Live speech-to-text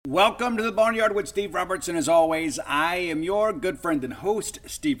Welcome to the Barnyard with Steve Robertson. As always, I am your good friend and host,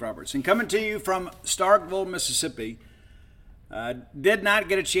 Steve Robertson, coming to you from Starkville, Mississippi. Did not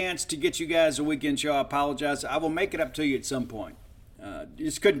get a chance to get you guys a weekend show. I apologize. I will make it up to you at some point.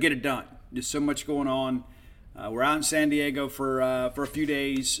 Just couldn't get it done. Just so much going on. We're out in San Diego for a few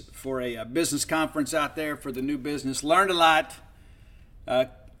days for a business conference out there for the new business. Learned a lot.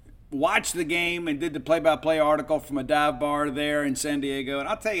 Watched the game and did the play-by-play article from a dive bar there in San Diego. And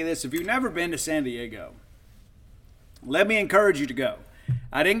I'll tell you this, if you've never been to San Diego, let me encourage you to go.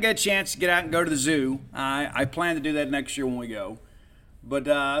 I didn't get a chance to get out and go to the zoo. I plan to do that next year when we go.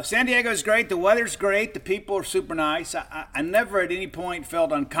 But San Diego is great. The weather's great. The people are super nice. I never at any point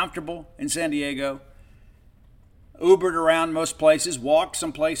felt uncomfortable in San Diego. Ubered around most places, walked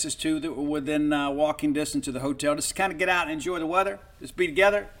some places too that were within walking distance of the hotel. Just kind of get out and enjoy the weather. Just be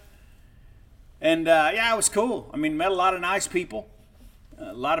together. And, it was cool. I mean, met a lot of nice people.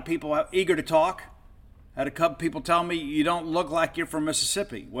 A lot of people eager to talk. Had a couple people tell me, you don't look like you're from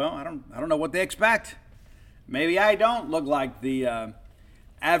Mississippi. Well, I don't know what they expect. Maybe I don't look like the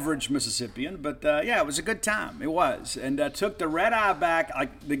average Mississippian. But, it was a good time. It was. And took the red eye back.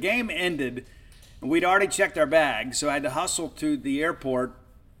 Like, the game ended, and we'd already checked our bags. So I had to hustle to the airport.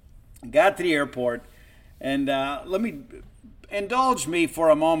 Got to the airport. And indulge me for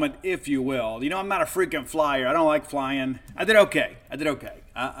a moment, if you will. You know, I'm not a frequent flyer. I don't like flying. I did okay.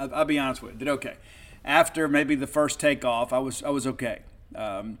 I'll be honest with you. Did okay. After maybe the first takeoff, I was okay.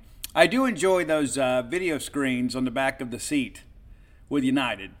 I do enjoy those video screens on the back of the seat with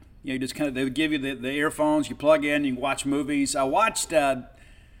United. You know, just kind of they would give you the earphones. You plug in. You can watch movies. I watched. Let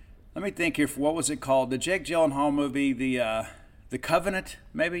me think here. What was it called? The Jake Gyllenhaal movie, the Covenant,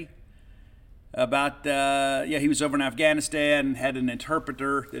 maybe. About, he was over in Afghanistan, had an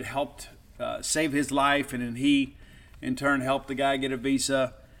interpreter that helped save his life, and then he, in turn, helped the guy get a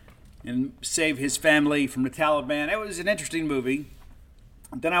visa and save his family from the Taliban. It was an interesting movie.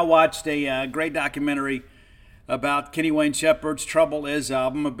 Then I watched a great documentary about Kenny Wayne Shepherd's Trouble Is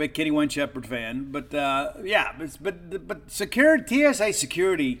album. I'm a big Kenny Wayne Shepherd fan. But, but TSA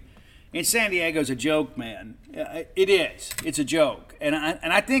security in San Diego is a joke, man. It is. It's a joke. And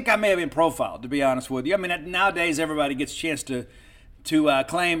I think I may have been profiled, to be honest with you. I mean, nowadays everybody gets a chance to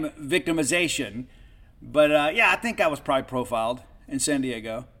claim victimization. But, I think I was probably profiled in San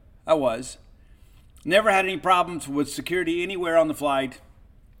Diego. I was. Never had any problems with security anywhere on the flight.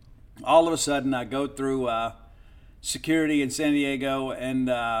 All of a sudden, I go through security in San Diego and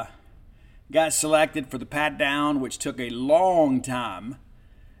got selected for the pat down, which took a long time.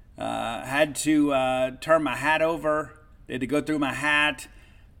 Had to turn my hat over. They had to go through my hat.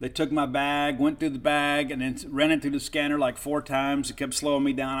 They took my bag, went through the bag, and then ran it through the scanner like 4 times. It kept slowing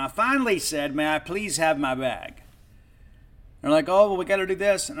me down. I finally said, "May I please have my bag?" They're like, "Oh, well, we got to do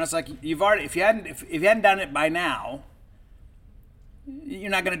this." And I was like, "You've already. If you hadn't done it by now,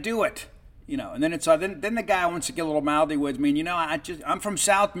 you're not going to do it." You know. And then then the guy wants to get a little mouthy with me. And you know, I'm from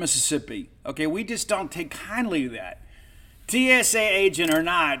South Mississippi. Okay, we just don't take kindly to that. TSA agent or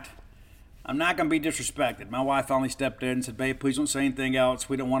not, I'm not going to be disrespected. My wife finally stepped in and said, "Babe, please don't say anything else.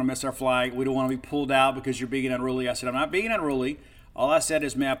 We don't want to miss our flight. We don't want to be pulled out because you're being unruly." I said, "I'm not being unruly. All I said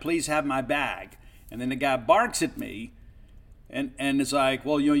is, may I please have my bag?" And then the guy barks at me and it's like,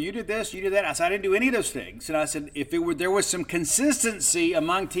 "Well, you did this, you did that." I said, "I didn't do any of those things." And I said, if there was some consistency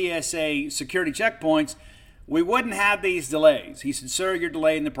among TSA security checkpoints, we wouldn't have these delays. He said, "Sir, you're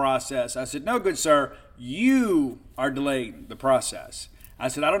delaying the process." I said, "No, good sir, you are delaying the process." I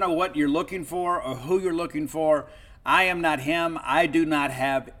said, "I don't know what you're looking for or who you're looking for. I am not him. I do not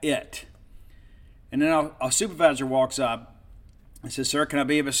have it." And then a supervisor walks up and says, "Sir, can I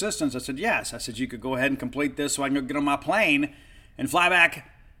be of assistance?" I said, "Yes." I said, "You could go ahead and complete this so I can go get on my plane and fly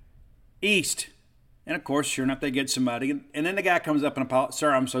back east." And of course, sure enough, they get somebody. And then the guy comes up and apologizes.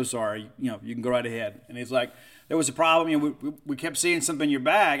 "Sir, I'm so sorry. You can go right ahead." And he's like, "There was a problem. We kept seeing something in your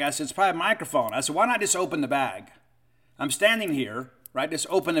bag." I said, "It's probably a microphone." I said, "Why not just open the bag? I'm standing here, right? Just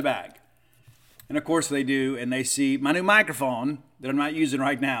open the bag." And of course they do, and they see my new microphone that I'm not using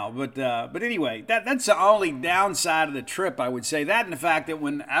right now. But anyway, that's the only downside of the trip, I would say. That and the fact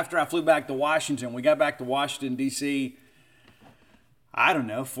that after I flew back to Washington, we got back to Washington, D.C., I don't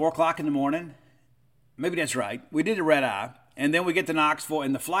know, 4 o'clock in the morning. Maybe that's right. We did a red eye. And then we get to Knoxville,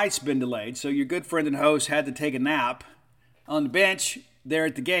 and the flight's been delayed. So your good friend and host had to take a nap on the bench there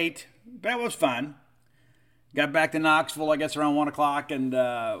at the gate. That was fun. Got back to Knoxville, I guess, around 1 o'clock, and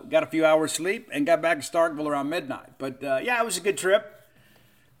got a few hours sleep, and got back to Starkville around midnight. But, it was a good trip.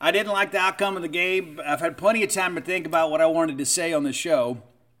 I didn't like the outcome of the game. I've had plenty of time to think about what I wanted to say on the show.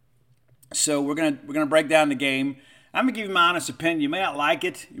 So we're gonna break down the game. I'm going to give you my honest opinion. You may not like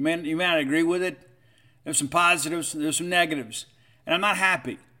it. You may not agree with it. There's some positives. There's some negatives. And I'm not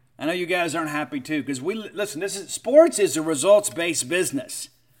happy. I know you guys aren't happy too, because listen, sports is a results-based business,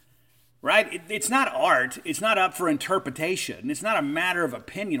 right? It's not art. It's not up for interpretation. It's not a matter of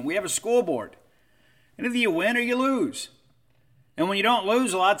opinion. We have a scoreboard. And either you win or you lose. And when you don't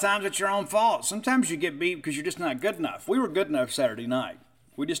lose, a lot of times it's your own fault. Sometimes you get beat because you're just not good enough. We were good enough Saturday night.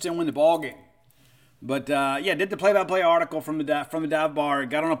 We just didn't win the ball game. But, did the play-by-play article from the dive bar,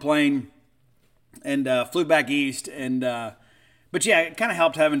 got on a plane, and flew back east, and but yeah, it kind of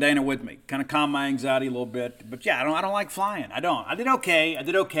helped having Dana with me, kind of calm my anxiety a little bit. But yeah, I don't like flying. I don't. I did okay.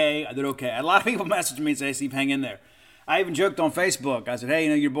 A lot of people messaged me and say, Steve, hang in there. I even joked on Facebook. I said,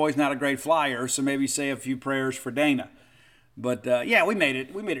 hey, your boy's not a great flyer, so maybe say a few prayers for Dana. But we made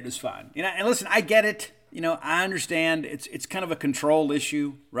it. We made it just fine. And listen, I get it. I understand. It's kind of a control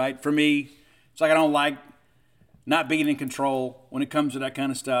issue, right? For me, it's like I don't like not being in control when it comes to that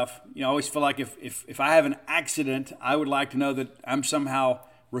kind of stuff. I always feel like if I have an accident, I would like to know that I'm somehow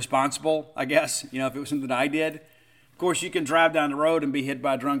responsible, I guess, if it was something that I did. Of course, you can drive down the road and be hit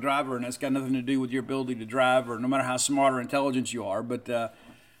by a drunk driver, and that's got nothing to do with your ability to drive or no matter how smart or intelligent you are. But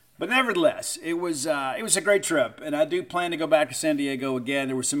nevertheless, it was a great trip, and I do plan to go back to San Diego again.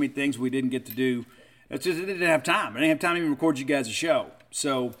 There were so many things we didn't get to do. It's just I didn't have time. I didn't have time to even record you guys a show.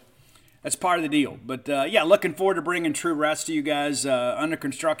 So that's part of the deal. But, looking forward to bringing True Rest to you guys. Under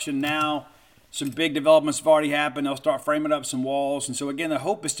construction now. Some big developments have already happened. They'll start framing up some walls. And so, again, the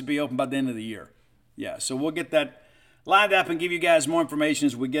hope is to be open by the end of the year. Yeah, so we'll get that lined up and give you guys more information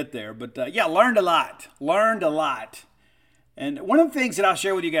as we get there. But, learned a lot. And one of the things that I'll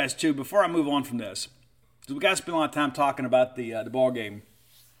share with you guys, too, before I move on from this, because we got to spend a lot of time talking about the ball game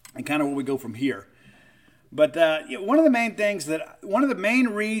and kind of where we go from here. But one of the main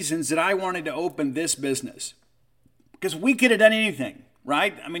reasons that I wanted to open this business, because we could have done anything,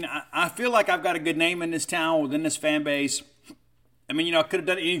 right? I mean, I feel like I've got a good name in this town, within this fan base. I mean, I could have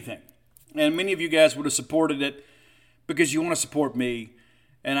done anything. And many of you guys would have supported it because you want to support me.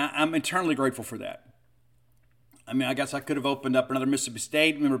 And I'm eternally grateful for that. I mean, I guess I could have opened up another Mississippi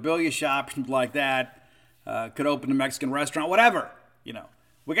State memorabilia shop, something like that. Could have opened a Mexican restaurant, whatever,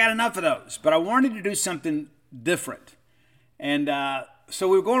 We got enough of those, but I wanted to do something different. And so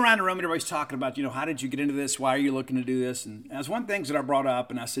we were going around the room and everybody's talking about, how did you get into this? Why are you looking to do this? And that was one of the things that I brought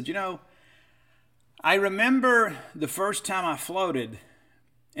up. And I said, I remember the first time I floated,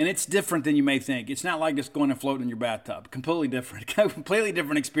 and it's different than you may think. It's not like just going and floating in your bathtub. Completely different. Completely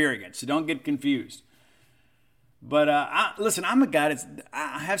different experience. So don't get confused. But listen, I'm a guy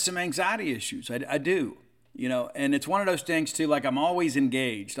I have some anxiety issues. I do. And it's one of those things too, like I'm always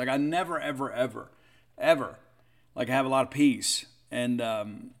engaged. Like I never, ever, like I have a lot of peace. And,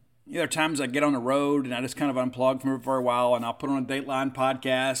 there are times I get on the road and I just kind of unplug from it for a while, and I'll put on a Dateline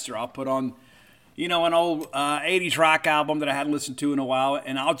podcast, or I'll put on, an old 80s rock album that I hadn't listened to in a while,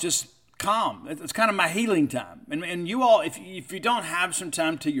 and I'll just calm. It's kind of my healing time. And you all, if you don't have some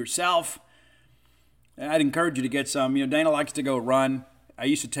time to yourself, I'd encourage you to get some. Dana likes to go run. I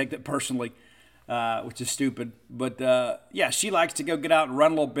used to take that personally. Which is stupid. But, she likes to go get out and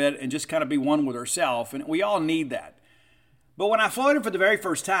run a little bit and just kind of be one with herself. And we all need that. But when I floated for the very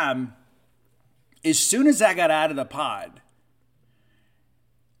first time, as soon as I got out of the pod,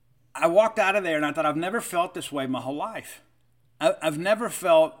 I walked out of there and I thought, I've never felt this way my whole life. I've never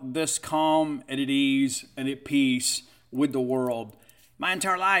felt this calm and at ease and at peace with the world my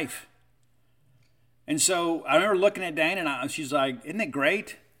entire life. And so I remember looking at Dana and she's like, isn't it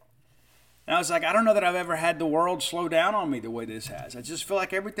great? And I was like, I don't know that I've ever had the world slow down on me the way this has. I just feel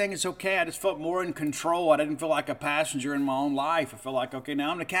like everything is okay. I just felt more in control. I didn't feel like a passenger in my own life. I felt like, okay,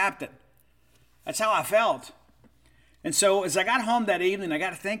 now I'm the captain. That's how I felt. And so as I got home that evening, I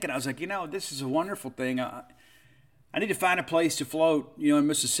got to thinking, I was like, this is a wonderful thing. I need to find a place to float, in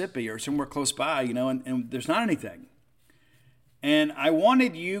Mississippi or somewhere close by, and there's not anything. And I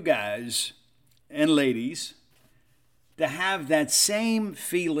wanted you guys and ladies to have that same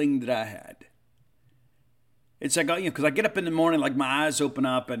feeling that I had. It's like, because I get up in the morning, like my eyes open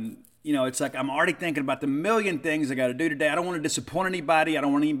up and, it's like I'm already thinking about the million things I got to do today. I don't want to disappoint anybody. I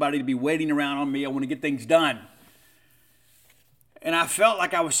don't want anybody to be waiting around on me. I want to get things done. And I felt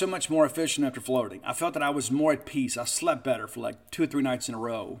like I was so much more efficient after floating. I felt that I was more at peace. I slept better for like 2 or 3 nights in a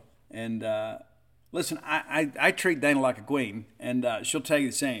row. And listen, I treat Dana like a queen, and she'll tell you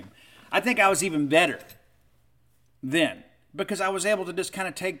the same. I think I was even better then, because I was able to just kind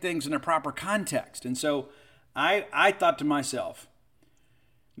of take things in their proper context. And so I thought to myself,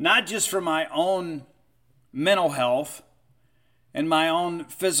 not just for my own mental health and my own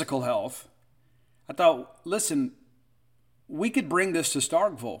physical health, I thought, listen, we could bring this to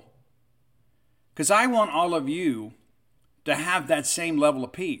Starkville. Because I want all of you to have that same level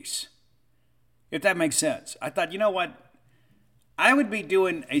of peace, if that makes sense. I thought, you know what? I would be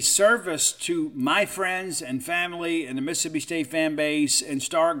doing a service to my friends and family and the Mississippi State fan base and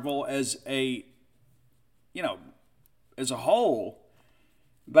Starkville as a whole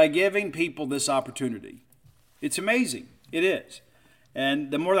by giving people this opportunity. It's amazing. It is. And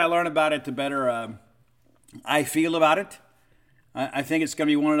the more that I learn about it, the better I feel about it. I think it's going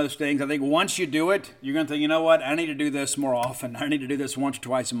to be one of those things. I think once you do it, you're going to think, you know what? I need to do this more often. I need to do this once or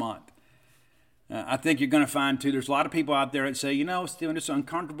twice a month. I think you're going to find, too, there's a lot of people out there that say, Steve, I'm just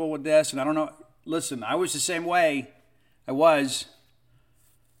uncomfortable with this, and I don't know. Listen, I was the same way. I was.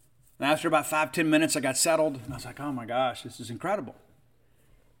 And after about 5-10 minutes, I got settled, and I was like, oh, my gosh, this is incredible.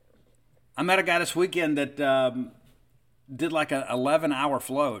 I met a guy this weekend that did like an 11-hour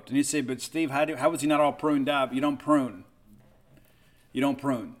float. And he'd say, but, Steve, how was he not all pruned up? You don't prune. You don't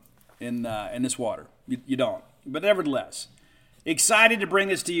prune in this water. You don't. But nevertheless, excited to bring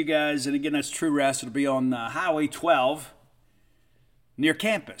this to you guys. And again, that's True Rest. It'll be on Highway 12 near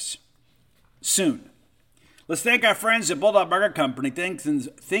campus soon. Let's thank our friends at Bulldog Burger Company.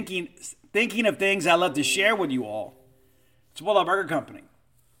 Thinking of things I love to share with you all. It's Bulldog Burger Company.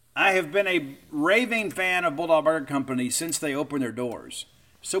 I have been a raving fan of Bulldog Burger Company since they opened their doors.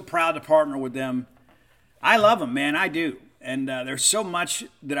 So proud to partner with them. I love them, man. I do. And there's so much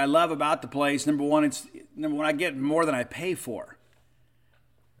that I love about the place. Number one, I get more than I pay for.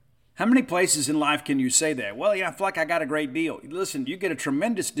 How many places in life can you say that? Well, I feel like I got a great deal. Listen, you get a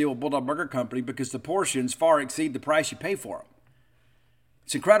tremendous deal with Bulldog Burger Company because the portions far exceed the price you pay for them.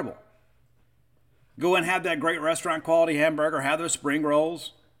 It's incredible. Go and have that great restaurant quality hamburger, have those spring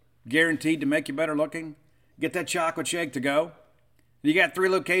rolls, guaranteed to make you better looking. Get that chocolate shake to go. You got 3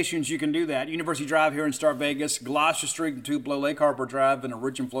 locations you can do that. University Drive here in Star Vegas, Gloucester Street and Tupelo, Lake Harbor Drive in the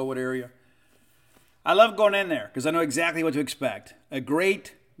Rich and Flowood area. I love going in there because I know exactly what to expect. A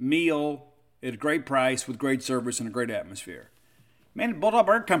great meal at a great price with great service and a great atmosphere. Man, Bulldog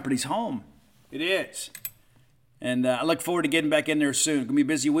Burger Company's home. It is. And I look forward to getting back in there soon. It's going to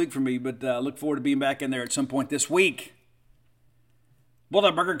be a busy week for me, but I look forward to being back in there at some point this week.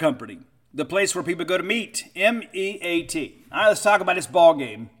 Bulldog Burger Company. The place where people go to meet, M-E-A-T. All right, let's talk about this ball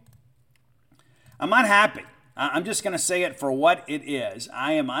game. I'm unhappy. I'm just going to say it for what it is.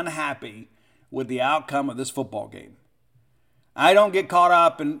 I am unhappy with the outcome of this football game. I don't get caught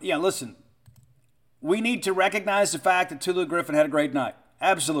up in, listen, we need to recognize the fact that Tulu Griffin had a great night.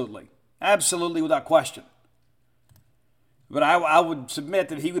 Absolutely. Absolutely, without question. But I would submit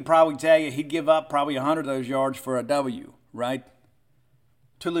that he would probably tell you he'd give up probably 100 of those yards for a W, right?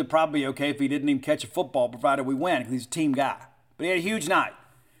 Tulu probably okay if he didn't even catch a football, provided we win, because he's a team guy. But he had a huge night.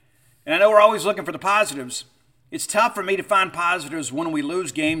 And I know we're always looking for the positives. It's tough for me to find positives when we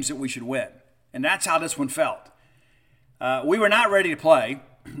lose games that we should win. And that's how this one felt. We were not ready to play.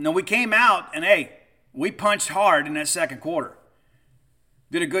 No, we came out, and we punched hard in that second quarter.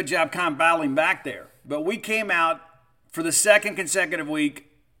 Did a good job kind of battling back there. But we came out for the second consecutive week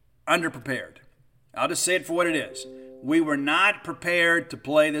underprepared. I'll just say it for what it is. We were not prepared to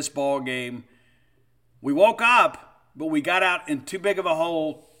play this ball game. We woke up, but we got out in too big of a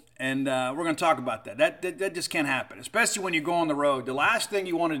hole, and we're going to talk about that. That just can't happen, especially when you go on the road. The last thing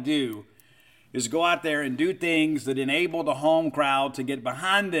you want to do is go out there and do things that enable the home crowd to get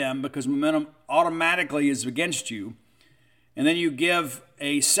behind them because momentum automatically is against you, and then you give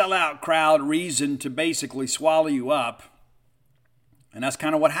a sellout crowd reason to basically swallow you up, and that's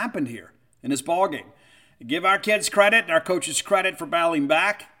kind of what happened here in this ball game. Give our kids credit and our coaches credit for battling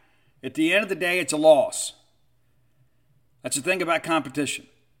back. At the end of the day, it's a loss. That's the thing about competition.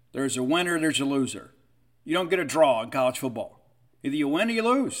 There's a winner, there's a loser. You don't get a draw in college football. Either you win or you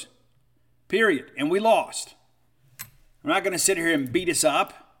lose. Period. And we lost. I'm not going to sit here and beat us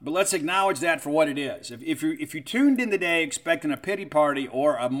up, but let's acknowledge that for what it is. If you tuned in today expecting a pity party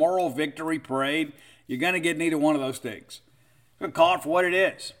or a moral victory parade, you're going to get neither one of those things. I'm going to call it for what it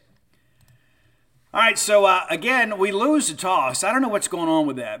is. All right, so again, we lose the toss. I don't know what's going on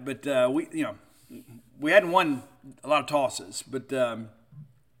with that, but we hadn't won a lot of tosses, but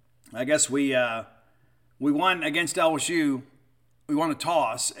I guess we won against LSU. We won a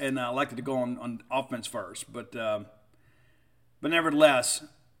toss and elected to go on offense first, but nevertheless,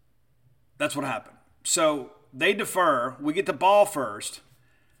 that's what happened. So they defer. We get the ball first.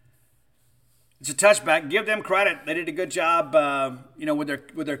 It's a touchback. Give them credit. They did a good job,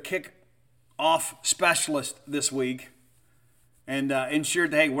 with their kick off specialist this week and ensured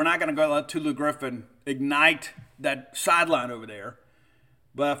that, hey, we're not going to go let Tulu Griffin ignite that sideline over there.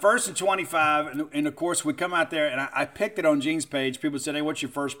 But first and 25, and of course we come out there, and I picked it on Gene's page. People said, hey, what's your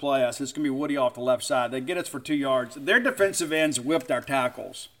first play? I said, it's going to be Woody off the left side. They get us for 2 yards. Their defensive ends whipped our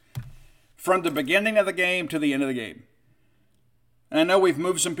tackles from the beginning of the game to the end of the game. And I know we've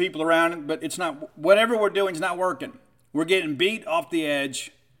moved some people around, but it's not, whatever we're doing is not working. We're getting beat off the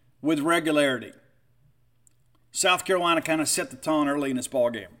edge with regularity. South Carolina kind of set the tone early in this ball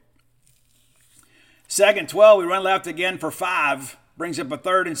game. 2nd and 12, we run left again for 5. Brings up a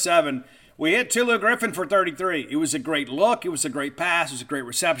 3rd and 7. We hit Tulu Griffin for 33. It was a great look. It was a great pass. It was a great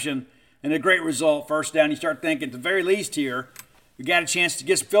reception and a great result. First down, you start thinking at the very least here, we got a chance to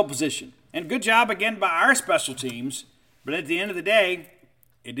get some field position. And good job again by our special teams. But at the end of the day,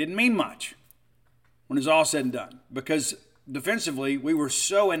 it didn't mean much when it's all said and done because defensively we were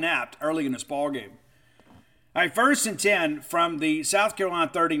so inept early in this ball game. All right, 1st and 10 from the South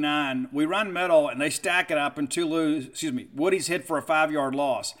Carolina 39. We run middle, and they stack it up, and Woody's hit for a 5-yard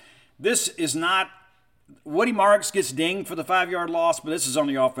loss. This is not – Woody Marks gets dinged for the 5-yard loss, but this is on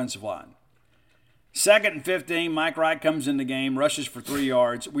the offensive line. 2nd and 15, Mike Wright comes in the game, rushes for 3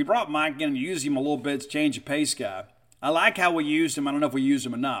 yards. We brought Mike in and used him a little bit to change the pace guy. I like how we used him. I don't know if we used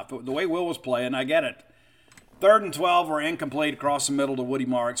him enough. But the way Will was playing, I get it. 3rd and 12, we're incomplete across the middle to Woody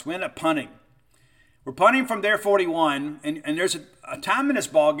Marks. We end up punting. We're punting from their 41, and there's a time in this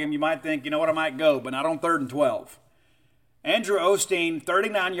ball game you might think, you know what, I might go, but not on 3rd and 12. Andrew Osteen,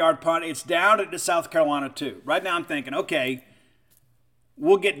 39-yard punt. It's down at the South Carolina 2. Right now I'm thinking, okay,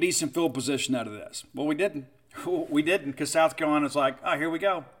 we'll get decent field position out of this. Well, we didn't. We didn't because South Carolina's like, oh, here we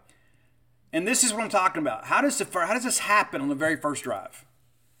go. And this is what I'm talking about. How does this happen on the very first drive?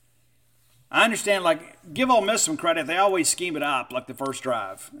 I understand, like, give Ole Miss some credit. They always scheme it up like the first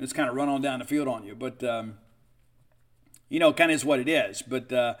drive. It's kind of run on down the field on you. But, kind of is what it is.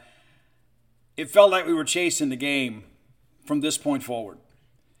 But it felt like we were chasing the game from this point forward.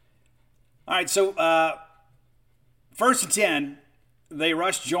 All right, so 1st and 10, they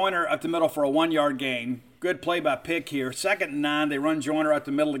rush Joyner up the middle for a 1-yard gain. Good play by Pick here. 2nd and 9, they run Joyner up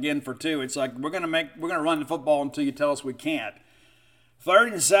the middle again for 2. It's like we're gonna run the football until you tell us we can't.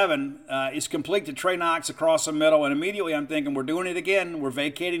 3rd and 7 is complete to Trey Knox across the middle, and immediately I'm thinking we're doing it again. We're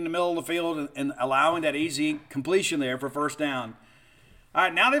vacating the middle of the field and allowing that easy completion there for first down. All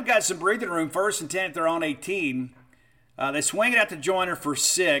right, now they've got some breathing room. 1st and 10 if they're on 18. They swing it out to Joyner for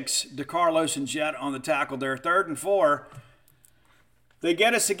 6. DeCarlos and Jett on the tackle there. 3rd and 4. They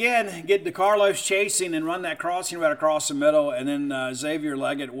get us again, get DeCarlos chasing and run that crossing right across the middle, and then Xavier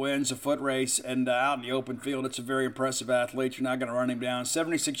Leggett wins a foot race and out in the open field. It's a very impressive athlete. You're not going to run him down.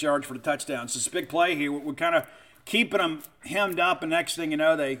 76 yards for the touchdown. So it's a big play here. We're kind of keeping them hemmed up, and next thing you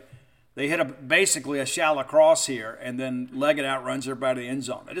know, they hit basically a shallow cross here, and then Leggett outruns everybody to the end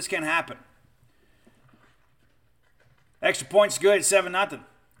zone. It just can't happen. Extra point's good at 7-0.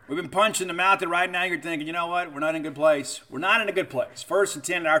 We've been punching them out there right now. You're thinking, you know what? We're not in a good place. We're not in a good place. 1st and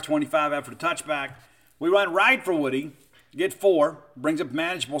 10 at our 25 after the touchback. We run right for Woody, get 4, brings up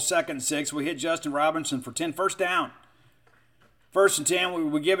manageable 2nd and 6. We hit Justin Robinson for 10, first down. 1st and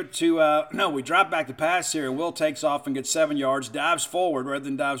 10, we give it to, we drop back the pass here, and Will takes off and gets 7 yards, dives forward rather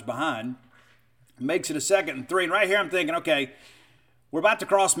than dives behind, makes it a 2nd and 3. And right here I'm thinking, okay, we're about to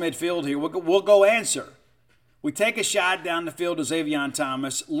cross midfield here. We'll go answer. We take a shot down the field to Xavier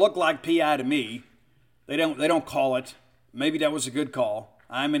Thomas. Looked like PI to me. They don't call it. Maybe that was a good call.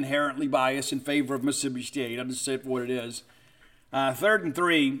 I'm inherently biased in favor of Mississippi State. I'll just say it for what it is. 3rd and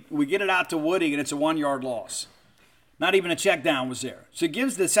 3, we get it out to Woody, and it's a 1-yard loss. Not even a check down was there. So it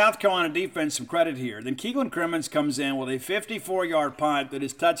gives the South Carolina defense some credit here. Then Keelan Crimmins comes in with a 54-yard punt that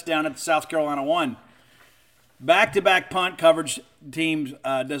is touchdown at the South Carolina 1. Back-to-back punt coverage team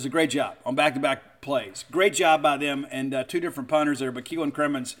does a great job on back-to-back plays. Great job by them and 2 different punters there, but Keelan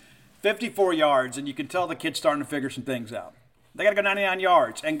Crimmins, 54 yards, and you can tell the kid's starting to figure some things out. They got to go 99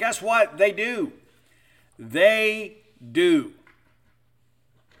 yards, and guess what? They do. They do.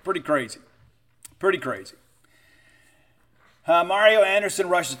 Pretty crazy. Pretty crazy. Mario Anderson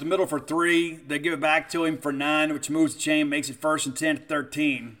rushes the middle for 3. They give it back to him for 9, which moves the chain, makes it 1st and 10 to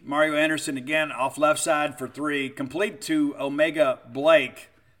 13. Mario Anderson again off left side for 3. Complete to Omega Blake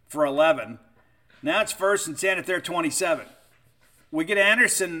for 11. Now it's 1st and 10 at their 27. We get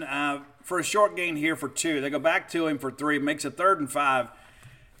Anderson for a short gain here for 2. They go back to him for 3, makes it 3rd and 5.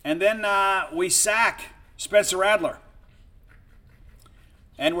 And then we sack Spencer Radler.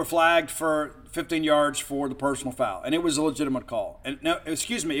 And we're flagged for 15 yards for the personal foul. And it was a legitimate call. And no,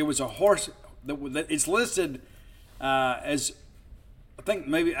 excuse me, it was a horse. It's listed as, I think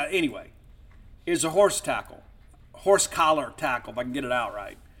maybe, anyway. It was a horse tackle. Horse collar tackle, if I can get it out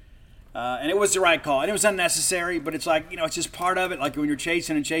right. And it was the right call. And it was unnecessary, but it's like, it's just part of it. Like when you're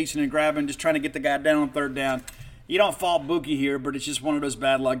chasing and grabbing, just trying to get the guy down on third down. You don't fault Buki here, but it's just one of those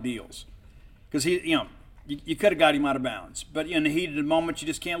bad luck deals. Because you could have got him out of bounds. But in the heat of the moment, you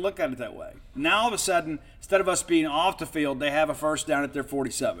just can't look at it that way. Now all of a sudden, instead of us being off the field, they have a first down at their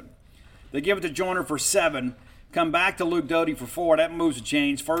 47. They give it to Joyner for 7, come back to Luke Doty for 4. That moves the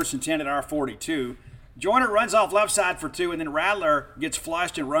chains. 1st and 10 at our 42. Joyner runs off left side for 2, and then Rattler gets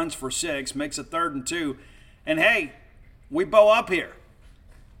flushed and runs for 6, makes a 3rd and 2. And hey, we bow up here.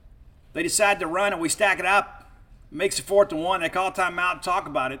 They decide to run and we stack it up. Makes it 4th and 1. They call timeout and talk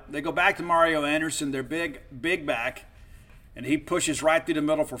about it. They go back to Mario Anderson, their big back, and he pushes right through the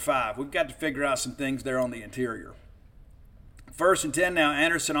middle for 5. We've got to figure out some things there on the interior. 1st and 10 now.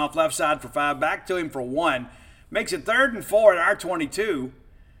 Anderson off left side for 5. Back to him for 1. Makes it 3rd and 4 at our 22.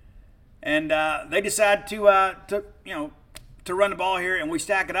 And they decide to run the ball here, and we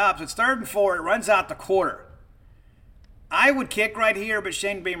stack it up. So it's 3rd and 4. It runs out the quarter. I would kick right here, but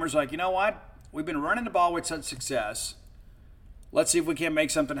Shane Beamer's like, you know what? We've been running the ball with such success. Let's see if we can't make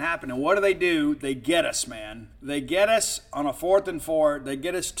something happen. And what do? They get us, man. They get us on a 4th and 4. They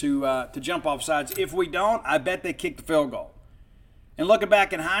get us to jump off sides. If we don't, I bet they kick the field goal. And looking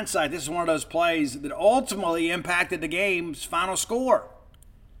back in hindsight, this is one of those plays that ultimately impacted the game's final score.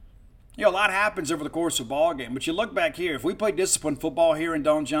 A lot happens over the course of a ball game. But you look back here, if we played disciplined football here and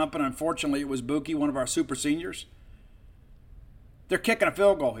don't jump, and unfortunately it was Buki, one of our super seniors, they're kicking a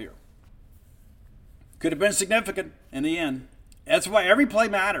field goal here. Could have been significant in the end. That's why every play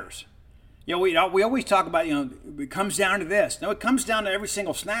matters. We always talk about, it comes down to this. No, it comes down to every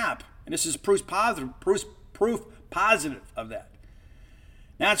single snap. And this is proof positive of that.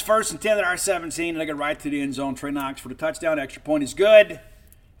 Now it's 1st and 10 at our 17, and they get right to the end zone. Trey Knox for the touchdown. Extra point is good.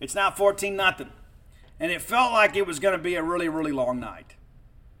 It's now 14-0. And it felt like it was going to be a really, really long night.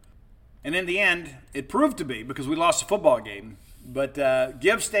 And in the end, it proved to be, because we lost the football game. But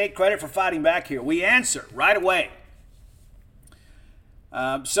give State credit for fighting back here. We answer right away.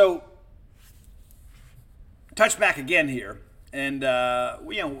 So touch back again here. And,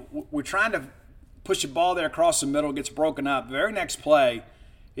 we're trying to push the ball there across the middle. Gets broken up. The very next play,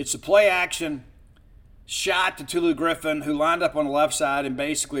 it's a play action shot to Tulu Griffin, who lined up on the left side and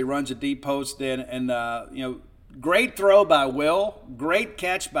basically runs a deep post in. And, great throw by Will. Great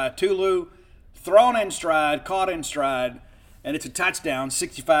catch by Tulu. Thrown in stride, caught in stride. And it's a touchdown,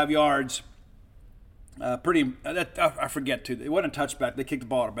 65 yards. I forget, too. It wasn't a touchback. They kicked the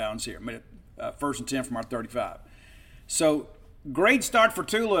ball out of bounds here. Made it 1st and 10 from our 35. So, great start for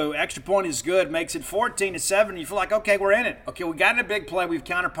Tulu. Extra point is good. Makes it 14-7. You feel like, okay, we're in it. Okay, we got in a big play. We've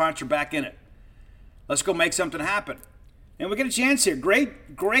counterpunched. We're back in it. Let's go make something happen. And we get a chance here.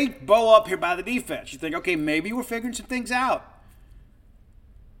 Great bow up here by the defense. You think, okay, maybe we're figuring some things out.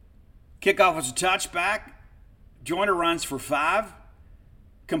 Kickoff was a touchback. Joyner runs for 5.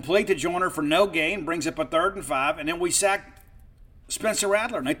 Complete to Joyner for no gain. Brings up a 3rd and 5. And then we sack Spencer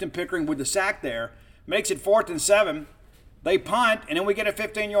Rattler. Nathan Pickering with the sack there. Makes it 4th and 7. They punt, and then we get a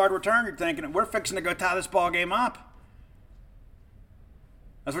 15-yard return. You're thinking, we're fixing to go tie this ball game up.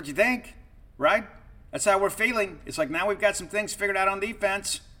 That's what you think, right? That's how we're feeling. It's like now we've got some things figured out on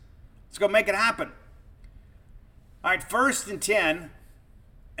defense. Let's go make it happen. All right, 1st and 10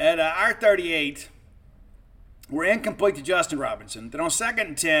 at our 38. We're incomplete to Justin Robinson. Then on 2nd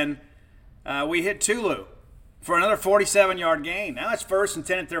and 10, we hit Tulu for another 47-yard gain. Now it's 1st and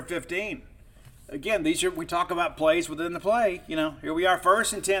 10 at their 15. Again, we talk about plays within the play. Here we are,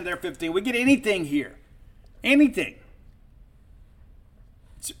 1st and 10, their 15. We get anything here. Anything.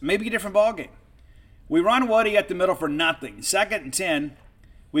 It's maybe a different ball game. We run Woody at the middle for nothing. 2nd and 10,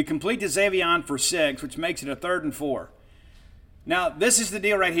 we complete to Xavion for 6, which makes it a 3rd and 4. Now, this is the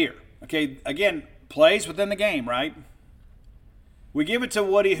deal right here. Okay, again, plays within the game, right? We give it to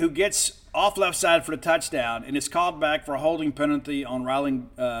Woody, who gets off left side for the touchdown, and it's called back for a holding penalty on Riley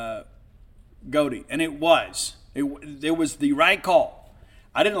Godey. And it was. It was the right call.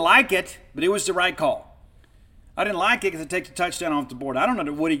 I didn't like it, but it was the right call. I didn't like it because it takes the touchdown off the board. I don't know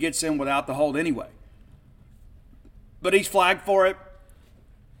that Woody gets in without the hold anyway. But he's flagged for it.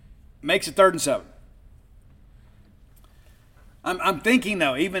 Makes it 3rd and 7. I'm thinking,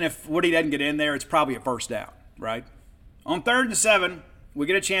 though, even if Woody doesn't get in there, it's probably a first down, right? On 3rd and 7, we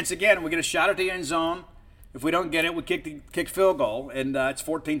get a chance again. We get a shot at the end zone. If we don't get it, we kick field goal, and it's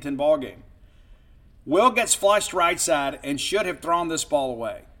 14-10 ball game. Will gets flushed right side and should have thrown this ball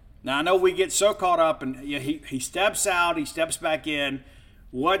away. Now, I know we get so caught up, and he steps out, he steps back in.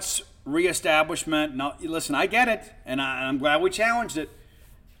 What's reestablishment? No, listen, I get it, and I'm glad we challenged it,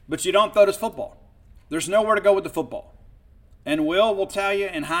 but you don't throw this football. There's nowhere to go with the football. And Will tell you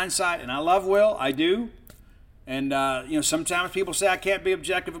in hindsight, and I love Will, I do. And, sometimes people say I can't be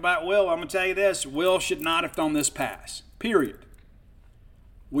objective about Will. I'm going to tell you this. Will should not have thrown this pass, period.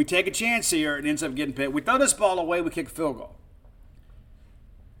 We take a chance here and ends up getting picked. We throw this ball away, we kick a field goal.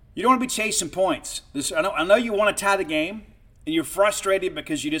 You don't want to be chasing points. I know you want to tie the game, and you're frustrated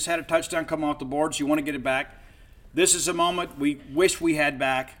because you just had a touchdown come off the board, so you want to get it back. This is a moment we wish we had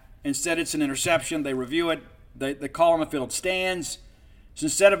back. Instead, it's an interception. They review it. The call on the field stands. So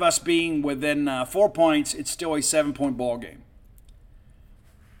instead of us being within 4 points, it's still a 7-point ball game.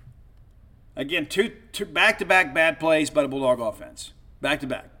 Again, two back-to-back bad plays by the Bulldog offense.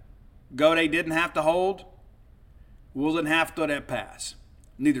 Back-to-back. Godet didn't have to hold. Will didn't have to throw that pass.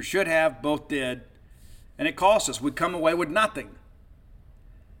 Neither should have. Both did. And it cost us. We come away with nothing.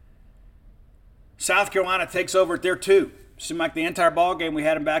 South Carolina takes over at their 2. Seemed like the entire ball game we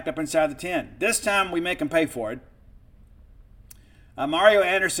had them backed up inside the 10. This time we make them pay for it. Mario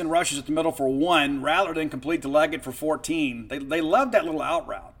Anderson rushes at the middle for 1. Rattler then complete to Leggett for 14. They love that little out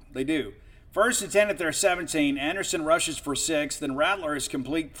route. They do. 1st and 10 at their 17. Anderson rushes for 6. Then Rattler is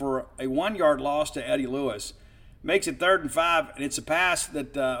complete for a 1-yard loss to Eddie Lewis. Makes it 3rd and 5, and it's a pass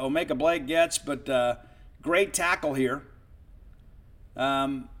that Omega Blake gets, but great tackle here.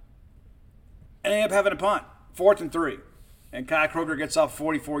 And they end up having a punt. 4th and 3. And Kai Kroger gets off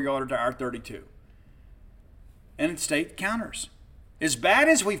 44-yarder to our 32. And State counters. As bad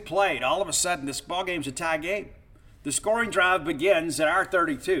as we've played, all of a sudden this ballgame's a tie game. The scoring drive begins at our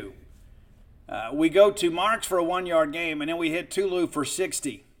 32. We go to Marks for a 1-yard game, and then we hit Tulu for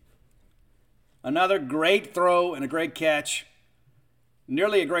 60. Another great throw and a great catch.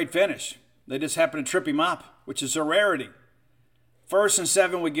 Nearly a great finish. They just happen to trip him up, which is a rarity. 1st and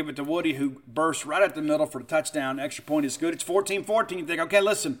 7, we give it to Woody, who bursts right at the middle for the touchdown. Extra point is good. It's 14-14. You think, okay,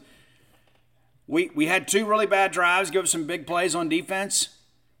 listen, we had 2 really bad drives, give us some big plays on defense.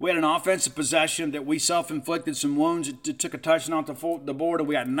 We had an offensive possession that we self-inflicted some wounds. It took a touchdown off the board, and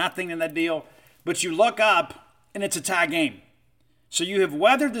we got nothing in that deal. But you look up, and it's a tie game. So you have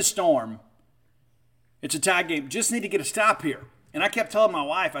weathered the storm. It's a tie game. Just need to get a stop here. And I kept telling my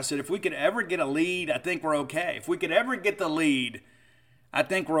wife, I said, if we could ever get a lead, I think we're okay. If we could ever get the lead, I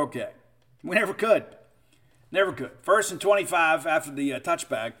think we're okay. We never could. Never could. 1st and 25 after the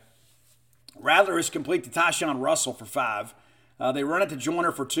touchback. Rattler is complete to Tyshawn Russell for 5. They run it to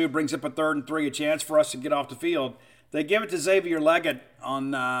Joyner for 2, brings up a 3rd and 3, a chance for us to get off the field. They give it to Xavier Leggett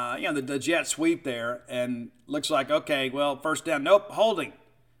on the jet sweep there, and looks like, okay, well, 1st down. Nope, holding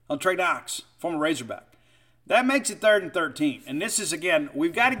on Trey Knox, former Razorback. That makes it 3rd and 13. And this is, again,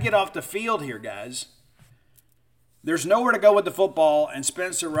 we've got to get off the field here, guys. There's nowhere to go with the football, and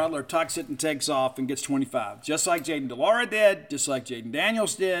Spencer Rattler tucks it and takes off and gets 25. Just like Jaden DeLaura did, just like Jaden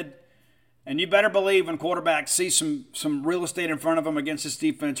Daniels did. And you better believe when quarterbacks see some real estate in front of them against this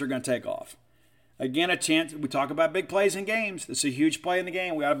defense, they're going to take off. Again, a chance. We talk about big plays in games. This is a huge play in the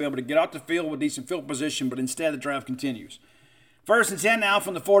game. We ought to be able to get off the field with decent field position, but instead the drive continues. 1st and 10 now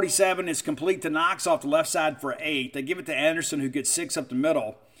from the 47. It's complete to Knox off the left side for 8. They give it to Anderson, who gets 6 up the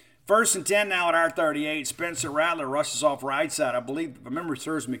middle. 1st and 10 now at our 38. Spencer Rattler rushes off right side. I believe, if memory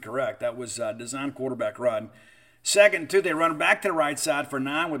serves me correct, that was a design quarterback run. 2nd and 2, they run back to the right side for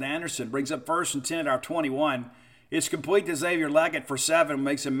 9 with Anderson. Brings up 1st and 10 at our 21. It's complete to Xavier Leggett for 7.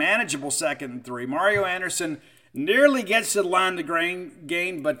 Makes a manageable 2nd and 3. Mario Anderson nearly gets to the line to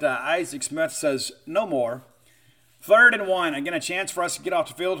gain, but Isaac Smith says no more. 3rd and 1. Again, a chance for us to get off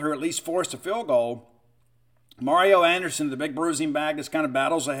the field or at least force a field goal. Mario Anderson, the big bruising bag, just kind of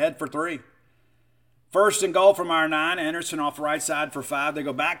battles ahead for 3. 1st and goal from our 9. Anderson off the right side for 5. They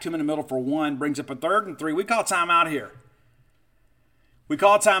go back to him in the middle for 1. Brings up a 3rd and 3. We call timeout here. We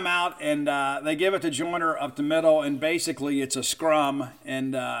call timeout, and they give it to Joyner up the middle, and basically it's a scrum,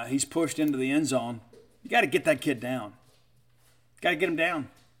 and he's pushed into the end zone. You got to get that kid down. Got to get him down.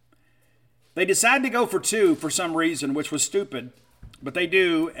 They decide to go for 2 for some reason, which was stupid, but they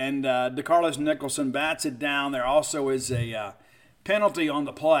do, and DeCarlos Nicholson bats it down. There also is a penalty on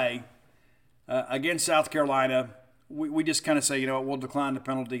the play against South Carolina. We just kind of say, we'll decline the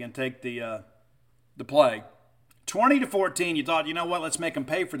penalty and take the play. 20-14, you thought, let's make them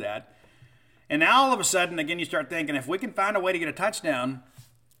pay for that. And now all of a sudden, again, you start thinking, if we can find a way to get a touchdown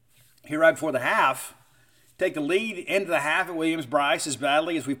here right before the half, take the lead into the half at Williams-Brice as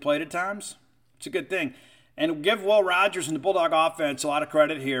badly as we've played at times, it's a good thing. And give Will Rogers and the Bulldog offense a lot of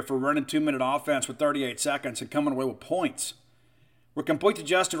credit here for running 2-minute offense with 38 seconds and coming away with points. We're complete to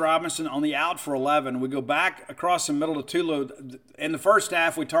Justin Robinson on the out for 11. We go back across the middle to Tulu. In the first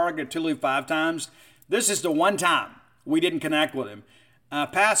half, we targeted Tulu 5 times. This is the one time we didn't connect with him.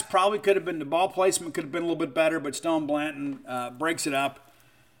 Pass probably could have been, the ball placement could have been a little bit better, but Stone Blanton breaks it up.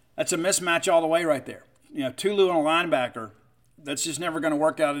 That's a mismatch all the way right there. Tulu on a linebacker, that's just never going to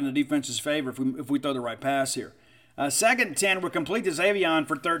work out in the defense's favor if we throw the right pass here. Second and 10, we're complete to Xavier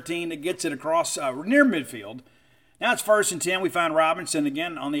for 13. It gets it across near midfield. Now it's first and 10. We find Robinson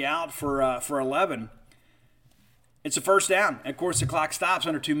again on the out for 11. It's a first down. Of course, the clock stops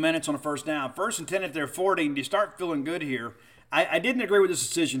under 2 minutes on a first down. First and 10 at their 40. You start feeling good here. I didn't agree with this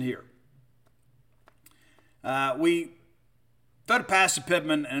decision here. We throw the pass to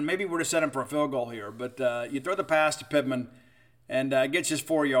Pittman, and maybe we're to set him for a field goal here. But you throw the pass to Pittman, and gets his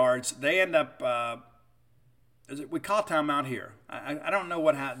 4 yards. They end up we call timeout here. I don't know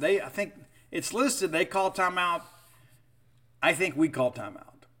what happened. I think it's listed. They call timeout. I think we call timeout.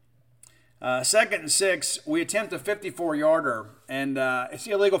 Second and 6, we attempt a 54-yarder, and it's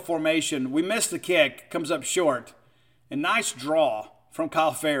the illegal formation. We miss the kick, comes up short. A nice draw from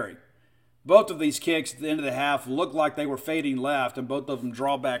Kyle Ferry. Both of these kicks at the end of the half looked like they were fading left, and both of them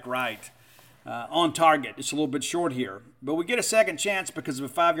draw back right. On target. It's a little bit short here. But we get a second chance because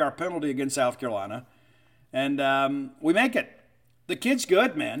of a 5-yard penalty against South Carolina. And we make it. The kid's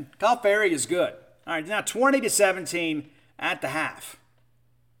good, man. Kyle Ferry is good. All right, now 20-17 at the half.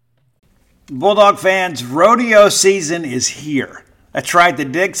 Bulldog fans, rodeo season is here. That's right, the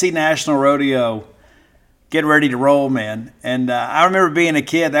Dixie National Rodeo. Get ready to roll, man. And I remember being a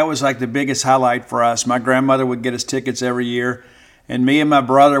kid, that was like the biggest highlight for us. My grandmother would get us tickets every year. And me and my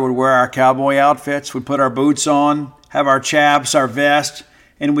brother would wear our cowboy outfits. We'd put our boots on, have our chaps, our vest,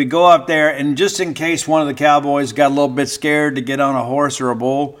 and we'd go up there. And just in case one of the cowboys got a little bit scared to get on a horse or a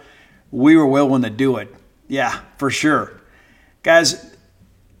bull, we were willing to do it. Yeah, for sure. Guys,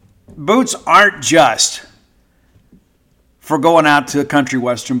 boots aren't just for going out to a country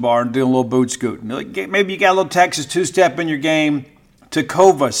western bar and doing a little boot scooting. Maybe you got a little Texas two-step in your game.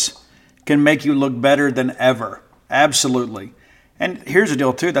 Tecovas can make you look better than ever. Absolutely. And here's the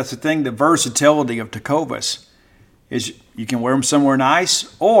deal, too. That's the thing, the versatility of Tecovas is you can wear them somewhere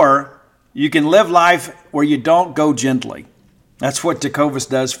nice, or you can live life where you don't go gently. That's what Tecovas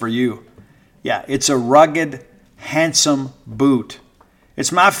does for you. Yeah, it's a rugged, handsome boot.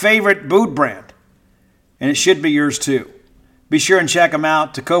 It's my favorite boot brand, and it should be yours, too. Be sure and check them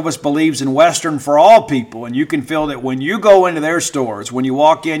out. Tecovas believes in Western for all people, and you can feel that when you go into their stores. When you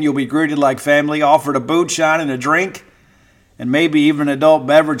walk in, you'll be greeted like family, offered a boot shine and a drink, and maybe even an adult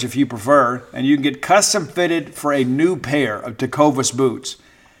beverage if you prefer, and you can get custom fitted for a new pair of Tecovas boots.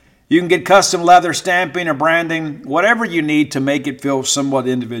 You can get custom leather stamping or branding, whatever you need to make it feel somewhat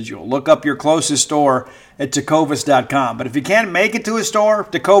individual. Look up your closest store at tecovas.com. But if you can't make it to a store,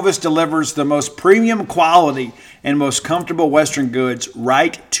 Tecovas delivers the most premium quality and most comfortable Western goods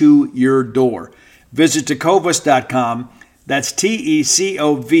right to your door. Visit tecovas.com. That's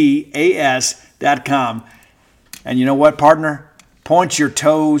TECOVAS.com. And you know what, partner? Point your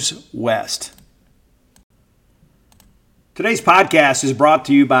toes west. Today's podcast is brought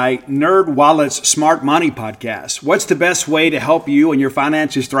to you by NerdWallet's Smart Money Podcast. What's the best way to help you and your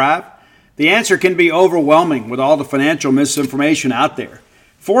finances thrive? The answer can be overwhelming with all the financial misinformation out there.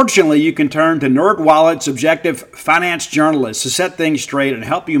 Fortunately, you can turn to NerdWallet's objective finance journalists to set things straight and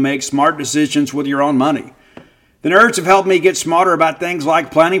help you make smart decisions with your own money. The nerds have helped me get smarter about things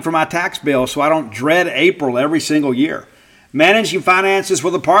like planning for my tax bill so I don't dread April every single year, managing finances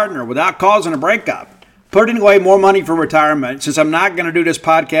with a partner without causing a breakup, putting away more money for retirement since I'm not going to do this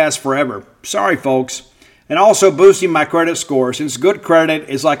podcast forever. Sorry, folks. And also boosting my credit score since good credit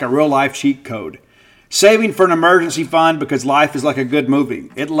is like a real-life cheat code. Saving for an emergency fund because life is like a good movie.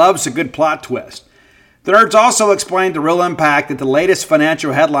 It loves a good plot twist. The nerds also explain the real impact that the latest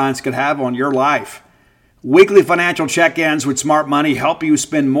financial headlines could have on your life. Weekly financial check-ins with Smart Money help you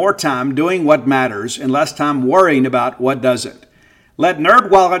spend more time doing what matters and less time worrying about what doesn't. Let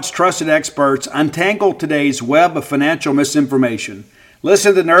NerdWallet's trusted experts untangle today's web of financial misinformation.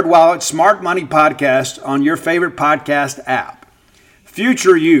 Listen to NerdWallet's Smart Money Podcast on your favorite podcast app.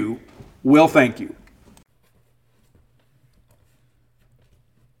 Future you will thank you.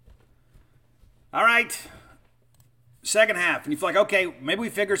 All right, second half. And you feel like, okay, maybe we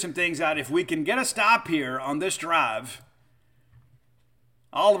figure some things out. If we can get a stop here on this drive,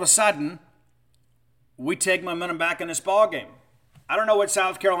 all of a sudden, we take momentum back in this ball game. I don't know what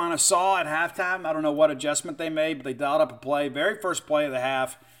South Carolina saw at halftime. I don't know what adjustment they made, but they dialed up a play. Very first play of the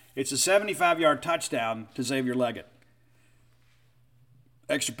half. It's a 75-yard touchdown to Xavier Leggett.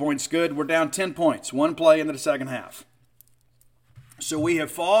 Extra points good. We're down 10 points. One play into the second half. So we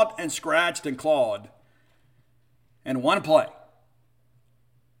have fought and scratched and clawed. And one play.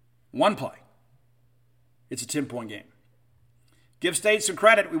 It's a 10-point game. Give State some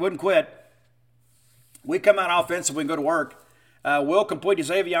credit. We wouldn't quit. We come out offensively and go to work. Will completes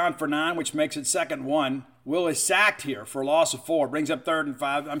Xavier for 9, which makes it 2nd and 1. Will is sacked here for a loss of 4. Brings up 3rd and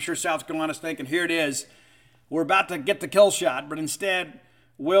 5. I'm sure South Carolina's thinking, here it is. We're about to get the kill shot. But instead,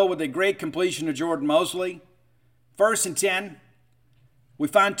 Will with a great completion to Jordan Mosley. 1st and 10. We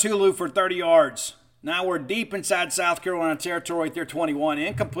find Tulu for 30 yards. Now we're deep inside South Carolina territory at their 21.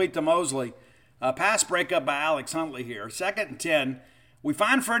 Incomplete to Mosley. Pass breakup by Alex Huntley here. 2nd and 10. We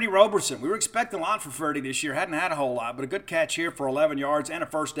find Freddie Roberson. We were expecting a lot for Freddie this year. Hadn't had a whole lot, but a good catch here for 11 yards and a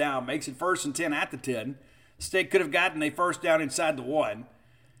 1st down. Makes it 1st and 10 at the 10. State could have gotten a 1st down inside the 1.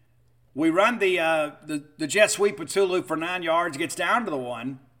 We run the jet sweep with Tulu for 9 yards. Gets down to the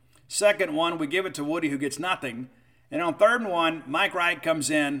 1. 2nd 1, we give it to Woody, who gets nothing. And on 3rd and 1, Mike Wright comes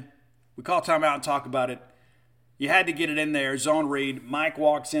in. We call timeout and talk about it. You had to get it in there. Zone read. Mike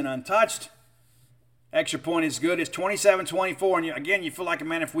walks in untouched. Extra point is good. It's 27-24. And again, you feel like,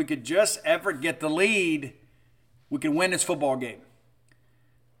 man, if we could just ever get the lead, we can win this football game.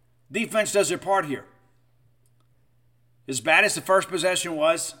 Defense does their part here. As bad as the first possession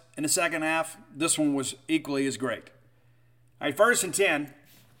was in the second half, this one was equally as great. All right, 1st and 10.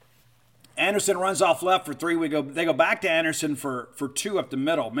 Anderson runs off left for 3. They go back to Anderson for 2 up the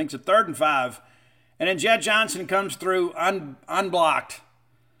middle. Makes it 3rd and 5. And then Jed Johnson comes through unblocked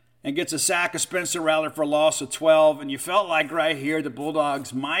and gets a sack of Spencer Rattler for a loss of 12. And you felt like right here the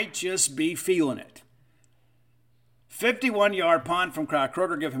Bulldogs might just be feeling it. 51-yard punt from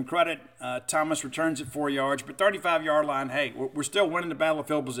Kroger, give him credit. Thomas returns it 4 yards, but 35-yard line, hey, we're still winning the battle of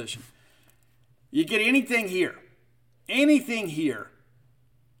field position. You get anything here,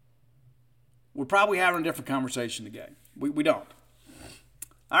 we're probably having a different conversation today. We don't.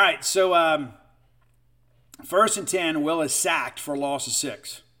 All right, so 1st and 10, Will is sacked for a loss of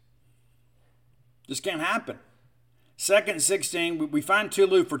 6. Just can't happen. 2nd and 16, we find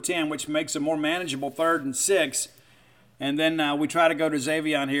Tulu for 10, which makes a more manageable 3rd and 6. And then we try to go to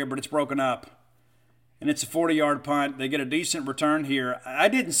Xavier here, but it's broken up. And it's a 40-yard punt. They get a decent return here. I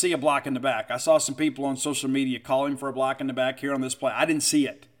didn't see a block in the back. I saw some people on social media calling for a block in the back here on this play. I didn't see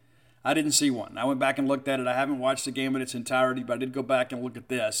it. I didn't see one. I went back and looked at it. I haven't watched the game in its entirety, but I did go back and look at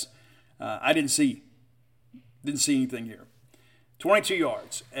this. I didn't see anything here. 22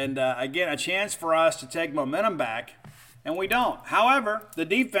 yards. And, again, a chance for us to take momentum back, and we don't. However, the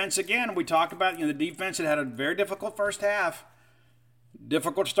defense, again, we talked about, the defense had a very difficult first half.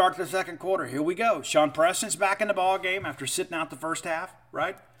 Difficult start to the second quarter. Here we go. Sean Preston's back in the ball game after sitting out the first half,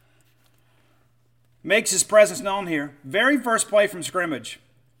 right? Makes his presence known here. Very first play from scrimmage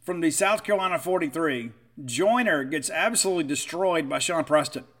from the South Carolina 43. Joyner gets absolutely destroyed by Sean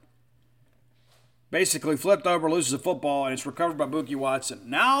Preston. Basically flipped over, loses the football, and it's recovered by Buki Watson.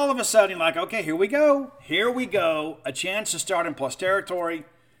 Now all of a sudden, like, okay, here we go. Here we go. A chance to start in plus territory.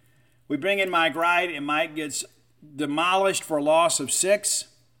 We bring in Mike Wright, and Mike gets demolished for a loss of 6.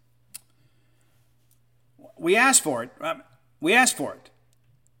 We asked for it.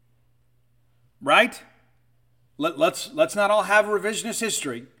 Right? Let's not all have a revisionist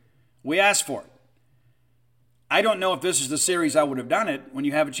history. We asked for it. I don't know if this is the series I would have done it when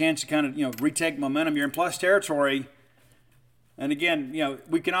you have a chance to kind of, retake momentum. You're in plus territory. And again,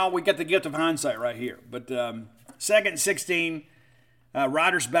 we get the gift of hindsight right here. But 2nd and 16,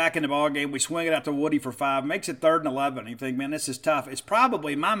 Ryder's back in the ball game. We swing it out to Woody for 5. Makes it 3rd and 11. You think, man, this is tough. It's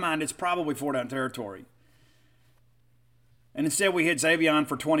probably, in my mind, it's probably 4-down territory. And instead we hit Xavier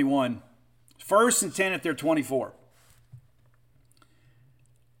for 21. 1st and 10 at their 24.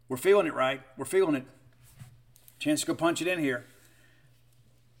 We're feeling it, right? We're feeling it. Chance to go punch it in here.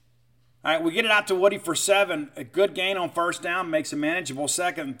 All right, we get it out to Woody for 7. A good gain on 1st down. Makes a manageable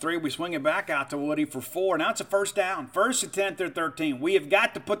 2nd and 3. We swing it back out to Woody for 4. Now it's a 1st down. 1st and 10 at their 13. We have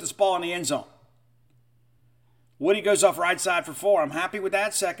got to put this ball in the end zone. Woody goes off right side for 4. I'm happy with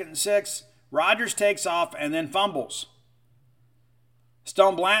that. 2nd and 6. Rogers takes off and then fumbles.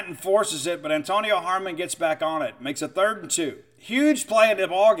 Stone Blanton forces it, but Antonio Harmon gets back on it. Makes a 3rd and 2. Huge play in the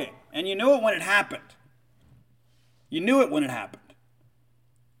ballgame. And you knew it when it happened. You knew it when it happened.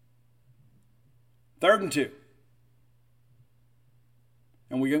 3rd and 2.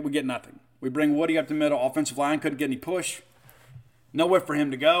 And we get nothing. We bring Woody up the middle. Offensive line couldn't get any push. Nowhere for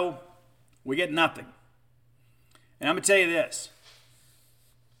him to go. We get nothing. And I'm going to tell you this.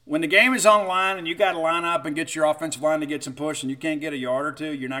 When the game is on the line and you got to line up and get your offensive line to get some push and you can't get a yard or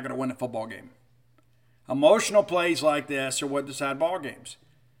 2, you're not going to win a football game. Emotional plays like this are what decide ball games.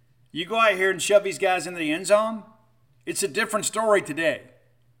 You go out here and shove these guys into the end zone, it's a different story today.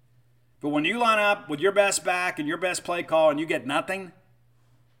 But when you line up with your best back and your best play call and you get nothing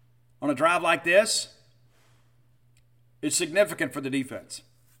on a drive like this, It's significant for the defense.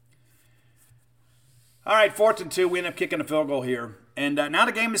 All right, 4th and 2. We end up kicking a field goal here. And now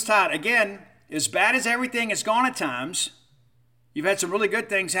the game is tied. Again, as bad as everything has gone at times, you've had some really good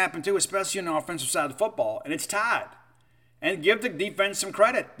things happen too, especially on the offensive side of the football, and it's tied. And give the defense some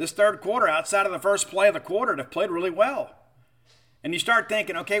credit. This third quarter, outside of the first play of the quarter, they've played really well. And you start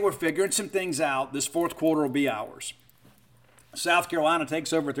thinking, okay, we're figuring some things out. This fourth quarter will be ours. South Carolina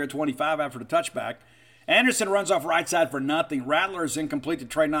takes over at their 25 after the touchback. Anderson runs off right side for nothing. Rattler is incomplete to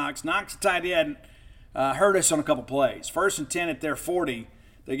Trey Knox. Knox, the tight end, hurt us on a couple plays. 1st and 10 at their 40.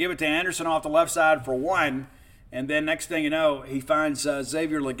 They give it to Anderson off the left side for 1. And then next thing you know, he finds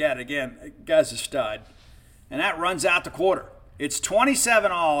Xavier Legette. Again, guy's a stud. And that runs out the quarter. It's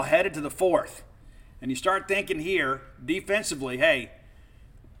 27 all headed to the 4th. And you start thinking here, defensively, hey,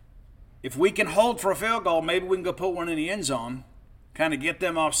 if we can hold for a field goal, maybe we can go put one in the end zone, kind of get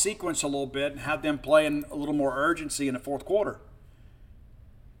them off sequence a little bit and have them playing a little more urgency in the fourth quarter.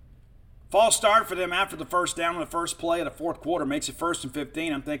 False start for them after the first down on the first play of the fourth quarter makes it 1st and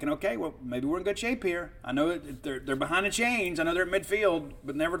 15. I'm thinking, okay, well, maybe we're in good shape here. I know they're behind the chains. I know they're at midfield,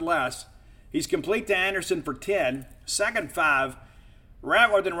 but nevertheless, he's complete to Anderson for 10. 2nd and 5.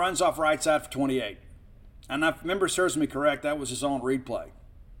 Rattler then runs off right side for 28. And if memory serves me correct, that was his own read play.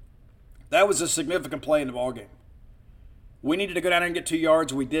 That was a significant play in the ballgame. We needed to go down there and get 2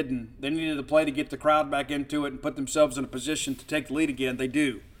 yards. We didn't. They needed to play to get the crowd back into it and put themselves in a position to take the lead again. They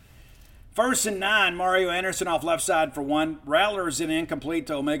do. 1st and 9, Mario Anderson off left side for 1. Rattler is in incomplete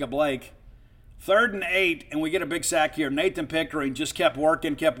to Omega Blake. 3rd and 8, and we get a big sack here. Nathan Pickering just kept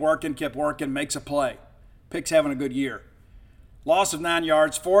working, makes a play. Pick's having a good year. Loss of 9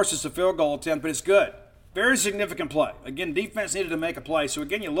 yards, forces a field goal attempt, but it's good. Very significant play. Again, defense needed to make a play. So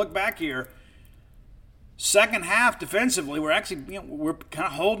again, you look back here, second half defensively, we're actually, we're kind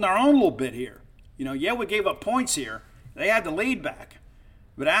of holding our own a little bit here. Yeah, we gave up points here. They had the lead back.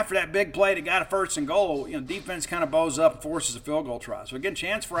 But after that big play that got a 1st and goal, defense kind of bows up and forces a field goal try. So again,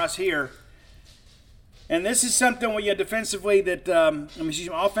 chance for us here. And this is something where defensively that,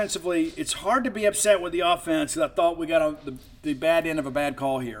 offensively, it's hard to be upset with the offense because I thought we got on the bad end of a bad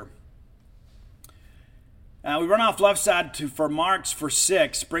call here. We run off left side for Marks for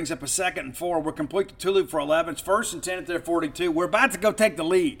 6, brings up a 2nd and 4. We're complete to Tulu for 11. It's 1st and 10 at their 42. We're about to go take the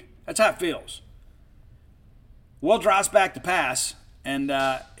lead. That's how it feels. Will drops back to pass, and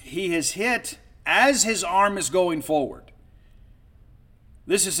he has hit as his arm is going forward.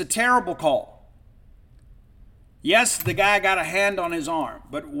 This is a terrible call. Yes, the guy got a hand on his arm,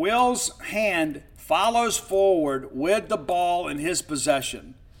 but Will's hand follows forward with the ball in his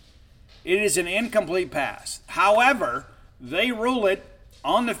possession. It is an incomplete pass. However, they rule it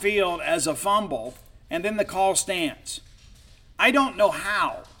on the field as a fumble, and then the call stands. I don't know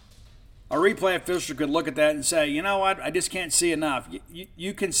how a replay official could look at that and say, you know what, I just can't see enough.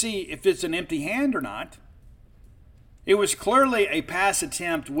 You can see if it's an empty hand or not. It was clearly a pass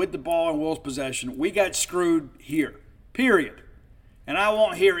attempt with the ball in Will's possession. We got screwed here, period. And I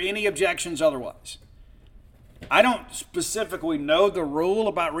won't hear any objections otherwise. I don't specifically know the rule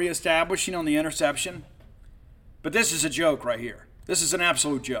about reestablishing on the interception, but this is a joke right here. This is an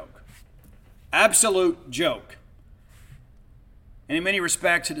absolute joke. Absolute joke. And in many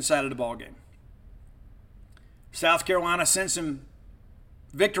respects, it decided the ball game. South Carolina sends some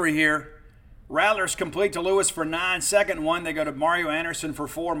victory here. Rattler's complete to Lewis for 9. 2nd and 1, they go to Mario Anderson for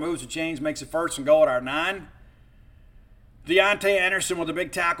 4. Moves the chains, makes it 1st and goal at our 9. Deontay Anderson with a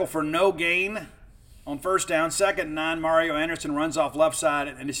big tackle for no gain on 1st down. 2nd and 9, Mario Anderson runs off left side,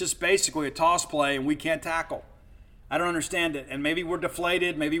 and it's just basically a toss play, and we can't tackle. I don't understand it. And maybe we're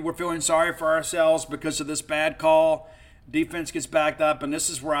deflated. Maybe we're feeling sorry for ourselves because of this bad call. Defense gets backed up, and this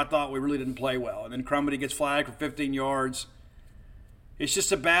is where I thought we really didn't play well. And then Crumedy gets flagged for 15 yards. It's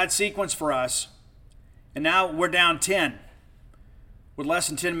just a bad sequence for us. And now we're down 10 with less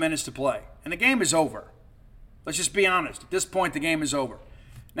than 10 minutes to play. And the game is over. Let's just be honest. At this point, the game is over.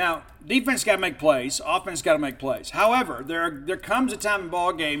 Now, defense got to make plays. Offense got to make plays. However, there comes a time in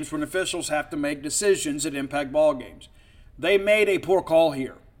ball games when officials have to make decisions that impact ball games. They made a poor call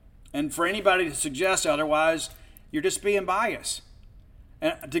here. And for anybody to suggest otherwise, you're just being biased.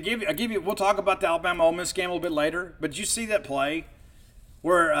 And we'll talk about the Alabama Ole Miss game a little bit later, but did you see that play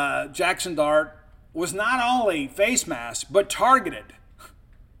where Jackson Dart was not only face masked, but targeted?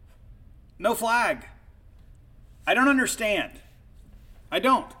 No flag. I don't understand. I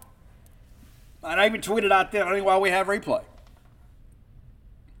don't. And I even tweeted out there, I don't know why we have replay.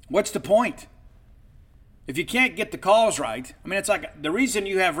 What's the point? If you can't get the calls right, it's like the reason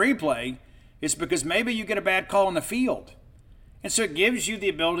you have replay is because maybe you get a bad call in the field. And so it gives you the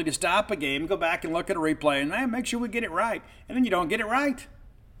ability to stop a game, go back and look at a replay, and make sure we get it right. And then you don't get it right.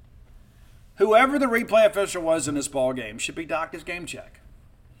 Whoever the replay official was in this ball game should be docked as game check.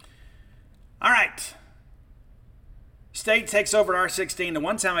 All right. State takes over at R16. The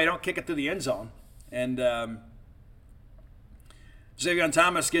one time they don't kick it through the end zone. And Xavier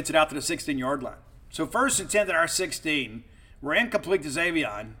Thomas gets it out to the 16-yard line. So 1st and 10 at R16. We're incomplete to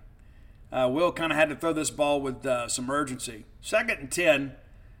Xavier. Will kind of had to throw this ball with some urgency. 2nd and 10.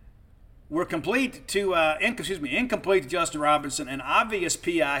 We're incomplete to Justin Robinson. An obvious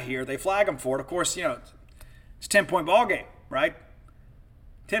PI here. They flag him for it. Of course, it's a 10-point ball game, right?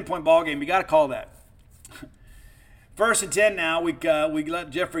 10-point ball game. You got to call that. 1st and 10 now. We let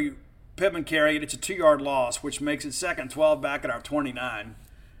Jeffrey Pittman carry it. It's a 2-yard loss, which makes it 2nd and 12 back at our 29.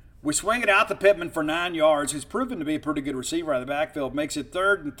 We swing it out to Pittman for 9 yards. He's proven to be a pretty good receiver out of the backfield. Makes it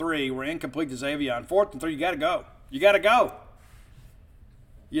 3rd and 3. We're incomplete to Xavier. 4th and 3, you got to go. You got to go.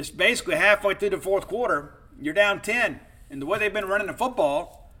 You're basically halfway through the 4th quarter. You're down 10. And the way they've been running the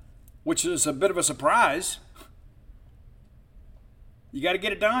football, which is a bit of a surprise, you got to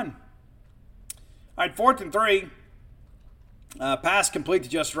get it done. All right, 4th and 3. Pass complete to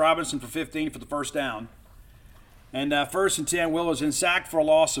Justin Robinson for 15 for the first down. And 1st and 10, Will is in sack for a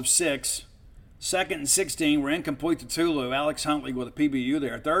loss of 6. 2nd and 16, we're incomplete to Tulu. Alex Huntley with a PBU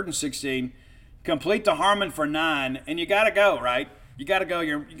there. 3rd and 16, complete to Harmon for 9. And you got to go, right? You got to go.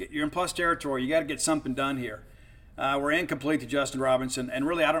 You're in plus territory. You got to get something done here. We're incomplete to Justin Robinson. And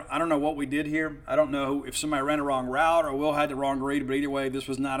really, I don't know what we did here. I don't know if somebody ran a wrong route or Will had the wrong read. But either way, this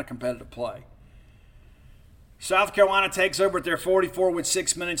was not a competitive play. South Carolina takes over at their 44 with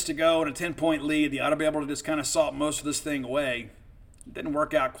 6 minutes to go and a 10-point lead. They ought to be able to just kind of salt most of this thing away. It didn't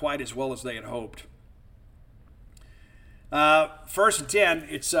work out quite as well as they had hoped. 1st and 10,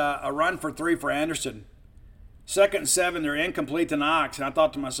 it's a run for 3 for Anderson. 2nd and 7, they're incomplete to Knox. And I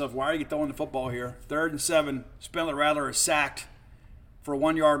thought to myself, why are you throwing the football here? 3rd and 7, Spindler Rattler is sacked for a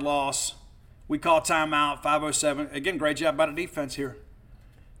 1-yard loss. We call timeout, 5:07. Again, great job by the defense here.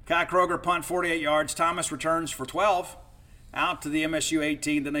 Kai Kroger punt 48 yards. Thomas returns for 12 out to the MSU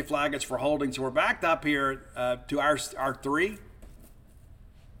 18. Then they flag us for holding. So we're backed up here to our 3.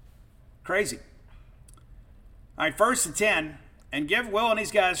 Crazy. All right, 1st and 10. And give Will and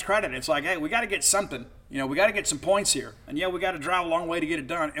these guys credit. It's like, hey, we got to get something. We got to get some points here. And, we got to drive a long way to get it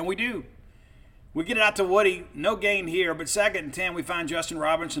done. And we do. We get it out to Woody. No gain here. But 2nd and 10, we find Justin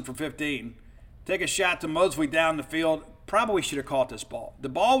Robinson for 15. Take a shot to Mosley down the field. Probably should have caught this ball. The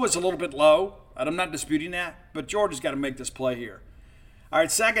ball was a little bit low. I'm not disputing that. But Georgia's got to make this play here. All right,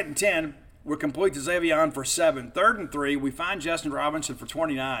 2nd and 10. We're complete to Xavier for 7. 3rd and 3. We find Justin Robinson for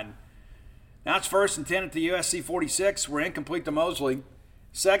 29. Now it's 1st and 10 at the USC 46. We're incomplete to Mosley.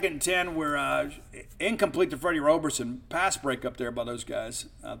 2nd and 10. We're incomplete to Freddie Roberson. Pass break up there by those guys.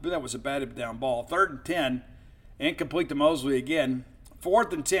 But that was a batted down ball. 3rd and 10. Incomplete to Mosley again.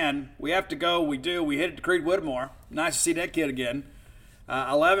 4th and 10. We have to go. We do. We hit it to Creed Whittemore. Nice to see that kid again.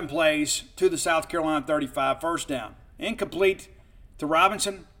 11 plays to the South Carolina 35. First down. Incomplete to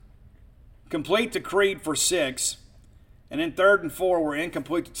Robinson. Complete to Creed for 6. And then 3rd and 4, we're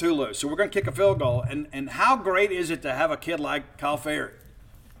incomplete to Tulu. So we're going to kick a field goal. And how great is it to have a kid like Kyle Ferry?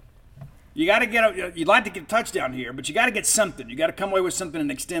 You'd like to get a touchdown here, but you got to get something. You got to come away with something and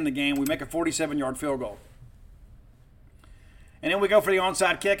extend the game. We make a 47-yard field goal. And then we go for the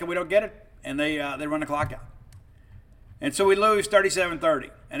onside kick, and we don't get it, and they run the clock out. And so we lose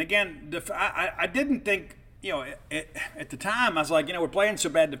 37-30. And again, I didn't think, at the time, I was like, we're playing so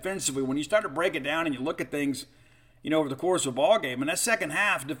bad defensively. When you start to break it down and you look at things, over the course of a ball game, and that second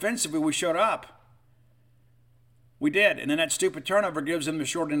half, defensively, we showed up. We did. And then that stupid turnover gives them the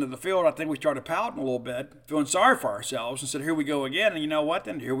short end of the field. I think we started pouting a little bit, feeling sorry for ourselves, and said, here we go again. And you know what?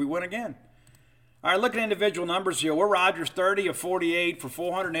 Then here we win again. All right, look at individual numbers here. Will Rogers, 30 of 48 for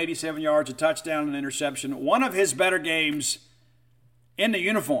 487 yards, a touchdown, and an interception. One of his better games in the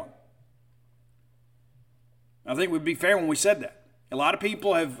uniform. I think we'd be fair when we said that. A lot of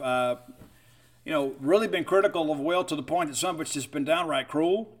people have, really been critical of Will to the point that some of it's just been downright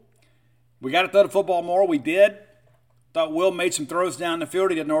cruel. We got to throw the football more. We did. Thought Will made some throws down the field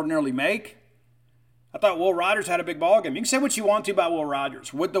he didn't ordinarily make. I thought Will Rogers had a big ball game. You can say what you want to about Will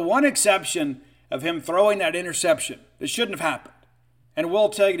Rogers. With the one exception of him throwing that interception, that shouldn't have happened. And we'll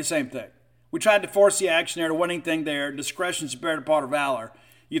tell you the same thing. We tried to force the action there, the winning thing there. Discretion's the better part of valor.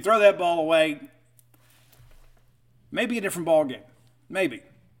 You throw that ball away, maybe a different ball game. Maybe.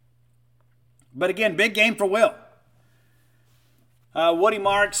 But again, big game for Will. Woody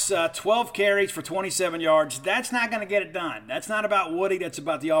Marks, 12 carries for 27 yards. That's not going to get it done. That's not about Woody. That's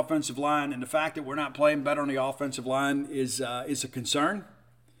about the offensive line. And the fact that we're not playing better on the offensive line is a concern.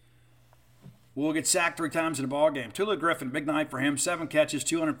 We'll get sacked 3 times in the ball game. Tulu Griffin, big night for him. 7 catches,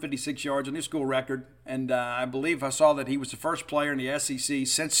 256 yards, a new school record. And I believe I saw that he was the first player in the SEC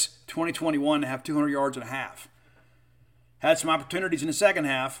since 2021 to have 200 yards and a half. Had some opportunities in the second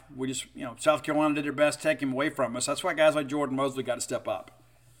half. We just, South Carolina did their best to take him away from us. That's why guys like Jordan Mosley got to step up.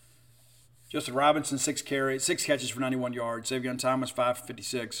 Justin Robinson, 6 catches for 91 yards. Xavier Thomas, 5 for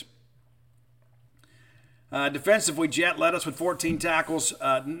 56. Defensively, Jet led us with 14 tackles.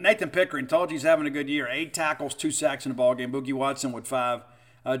 Nathan Pickering, told you he's having a good year. 8 tackles, 2 sacks in the ballgame. Boogie Watson with 5.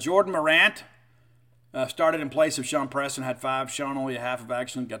 Jordan Morant started in place of Sean Preston, had 5. Sean only a half of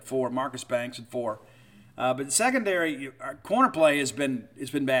action, got 4. Marcus Banks had 4. But the secondary, corner play has been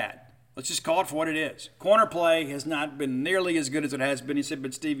bad. Let's just call it for what it is. Corner play has not been nearly as good as it has been. He said,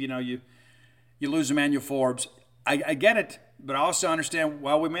 but Steve, you lose Emmanuel Forbes. I get it, but I also understand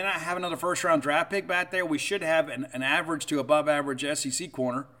while we may not have another first-round draft pick back there, we should have an average to above-average SEC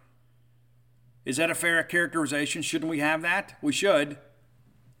corner. Is that a fair characterization? Shouldn't we have that? We should.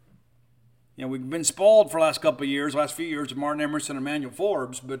 We've been spoiled for the last couple of years, last few years, with Martin Emerson and Emmanuel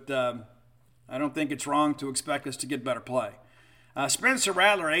Forbes, but I don't think it's wrong to expect us to get better play. Spencer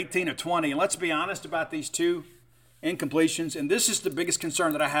Rattler, 18 of 20. And let's be honest about these 2 incompletions. And this is the biggest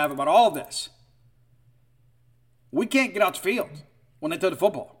concern that I have about all of this. We can't get out the field when they throw the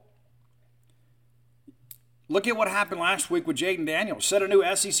football. Look at what happened last week with Jaden Daniels. Set a new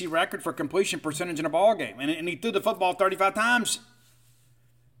SEC record for completion percentage in a ball game. And he threw the football 35 times.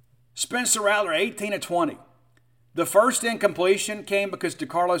 Spencer Rattler, 18 of 20. The first incompletion came because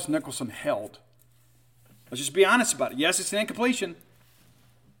DeCarlos Nicholson held. Let's just be honest about it. Yes, it's an incompletion.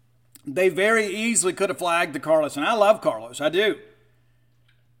 They very easily could have flagged DeCarlos, and I love Carlos. I do.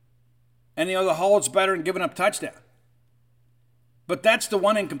 And, the hold's better than giving up a touchdown. But that's the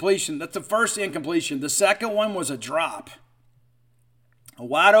one incompletion. That's the first incompletion. The second one was a drop. A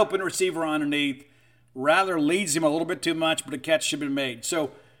wide open receiver underneath. Rattler leads him a little bit too much, but a catch should have been made.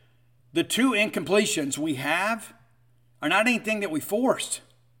 So the 2 incompletions we have are not anything that we forced.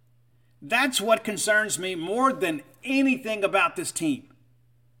 That's what concerns me more than anything about this team.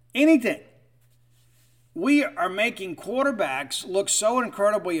 Anything. We are making quarterbacks look so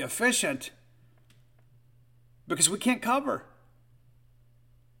incredibly efficient because we can't cover.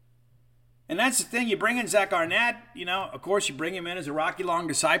 And that's the thing. You bring in Zach Arnett, of course you bring him in as a Rocky Long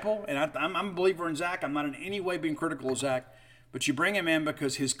disciple. And I'm a believer in Zach. I'm not in any way being critical of Zach. But you bring him in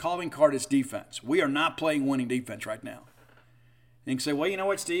because his calling card is defense. We are not playing winning defense right now. And you can say, well, you know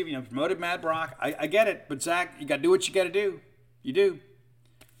what, Steve? Promoted Matt Brock. I get it. But, Zach, you got to do what you got to do. You do.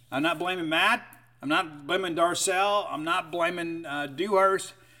 I'm not blaming Matt. I'm not blaming Darcel. I'm not blaming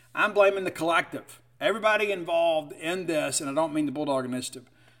Dewhurst. I'm blaming the collective. Everybody involved in this, and I don't mean the Bulldog Initiative.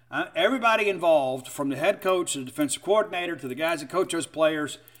 Everybody involved, from the head coach to the defensive coordinator to the guys that coach those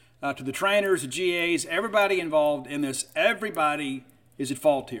players, to the trainers, the GAs, everybody involved in this, everybody is at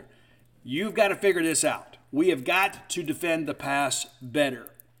fault here. You've got to figure this out. We have got to defend the pass better. And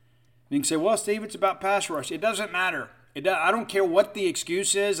you can say, well, Steve, it's about pass rush. It doesn't matter. I don't care what the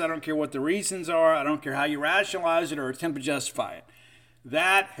excuse is. I don't care what the reasons are. I don't care how you rationalize it or attempt to justify it.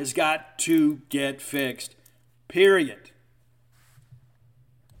 That has got to get fixed, period.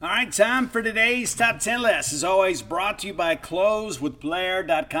 All right, time for today's Top 10 list. As always, brought to you by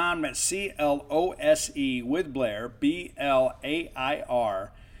closewithblair.com. That's C-L-O-S-E with Blair, B-L-A-I-R.com.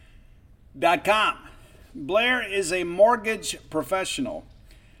 Blair is a mortgage professional.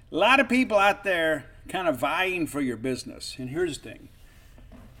 A lot of people out there kind of vying for your business. And here's the thing.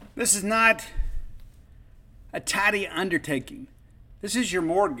 This is not a tidy undertaking. This is your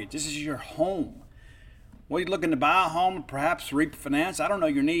mortgage. This is your home. Well, you're looking to buy a home, perhaps refinance. I don't know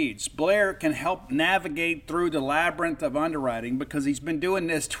your needs. Blair can help navigate through the labyrinth of underwriting because he's been doing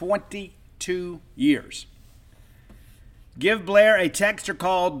this 22 years. Give Blair a text or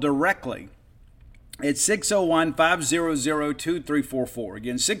call directly. It's 601-500-2344.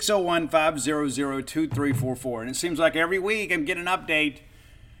 Again, 601-500-2344. And it seems like every week I'm getting an update.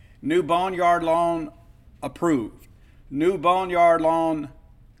 New Boneyard loan approved. New Boneyard loan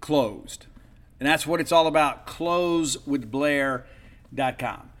closed. And that's what it's all about,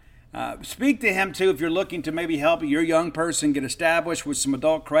 closewithblair.com. Speak to him, too, if you're looking to maybe help your young person get established with some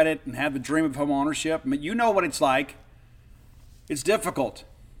adult credit and have the dream of home ownership. I mean, you know what it's like. It's difficult.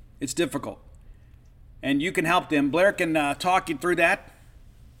 It's difficult. And you can help them. Blair can talk you through that.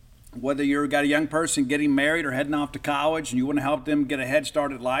 Whether you've got a young person getting married or heading off to college and you want to help them get a head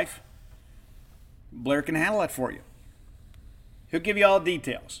start at life, Blair can handle that for you. He'll give you all the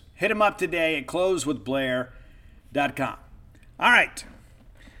details. Hit him up today at closewithblair.com. All right.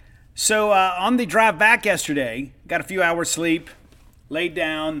 So on the drive back yesterday, got a few hours sleep, laid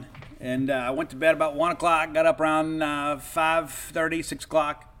down, and I went to bed about 1 o'clock, got up around 5:30, 6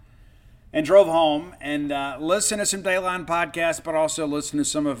 o'clock, and drove home and listened to some Dayline podcasts, but also listened to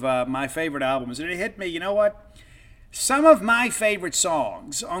some of my favorite albums. And it hit me, you know what? Some of my favorite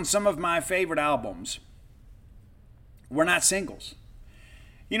songs on some of my favorite albums were not singles.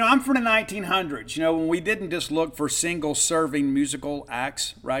 You know, I'm from the 1900s, you know, when we didn't just look for single-serving musical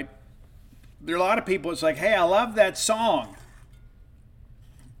acts, right? There are a lot of people, it's like, hey, I love that song.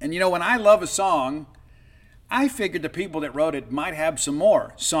 And, you know, when I love a song, I figured the people that wrote it might have some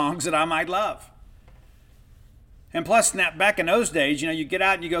more songs that I might love. And plus, back in those days, you know, you get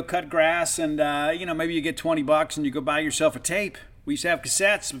out and you go cut grass and, you know, maybe you get $20 and you go buy yourself a tape. We used to have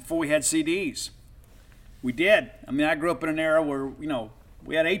cassettes before we had CDs. We did. I mean, I grew up in an era where, you know,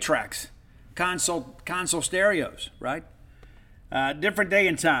 we had 8-tracks, console stereos, right? Different day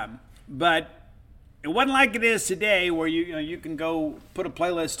and time. But it wasn't like it is today where you can go put a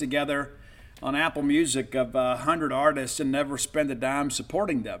playlist together on Apple Music of 100 artists and never spend a dime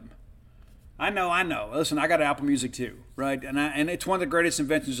supporting them. I know. Listen, I got Apple Music too, right? And it's one of the greatest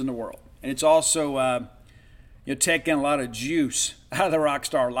inventions in the world. And it's also taking a lot of juice out of the rock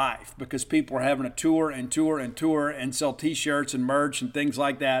star life because people are having to tour and sell T-shirts and merch and things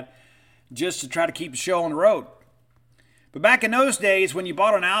like that just to try to keep the show on the road. But back in those days, when you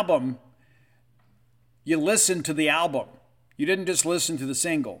bought an album, you listened to the album. You didn't just listen to the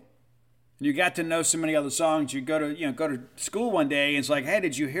single. You got to know so many other songs. You go to school one day and it's like, hey,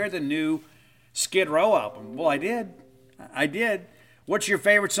 did you hear the new Skid Row album? Well, I did. What's your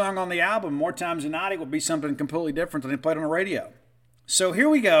favorite song on the album? More times than not, it will be something completely different than they played on the radio. So here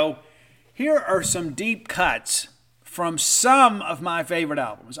we go. Here are some deep cuts from some of my favorite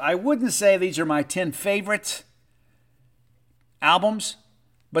albums. I wouldn't say these are my 10 favorite albums,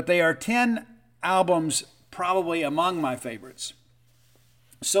 but they are 10 albums probably among my favorites.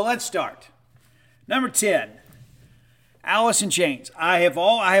 So let's start. Number 10, Alice in Chains. I have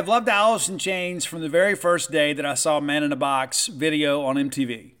loved Alice in Chains from the very first day that I saw Man in a Box video on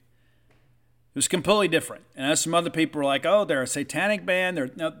MTV. It was completely different. And some other people were like, oh, they're a satanic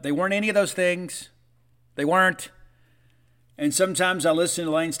band. No, they weren't any of those things. They weren't. And sometimes I listen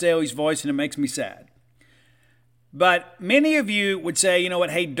to Lane Staley's voice and it makes me sad. But many of you would say, you know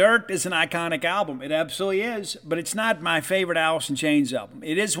what, hey, Dirt is an iconic album. It absolutely is, but it's not my favorite Alice in Chains album.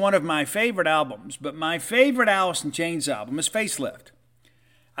 It is one of my favorite albums, but my favorite Alice in Chains album is Facelift.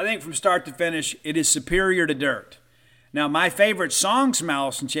 I think from start to finish, it is superior to Dirt. Now, my favorite songs from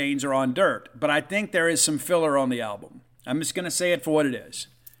Alice in Chains are on Dirt, but I think there is some filler on the album. I'm just going to say it for what it is.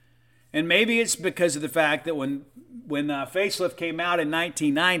 And maybe it's because of the fact that when Facelift came out in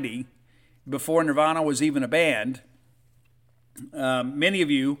 1990, before Nirvana was even a band, many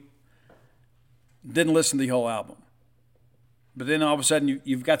of you didn't listen to the whole album. But then all of a sudden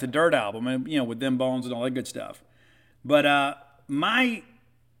you've got the Dirt album, and with Them Bones and all that good stuff. But my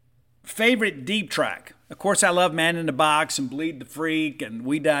favorite deep track, of course I love Man in the Box and Bleed the Freak and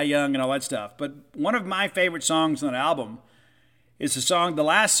We Die Young and all that stuff. But one of my favorite songs on that album is the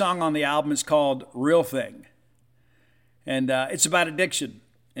last song on the album is called Real Thing. And it's about addiction.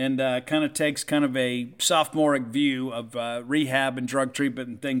 And kind of takes kind of a sophomoric view of rehab and drug treatment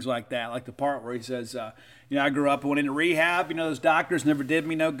and things like that. Like the part where he says, I grew up and went into rehab. Those doctors never did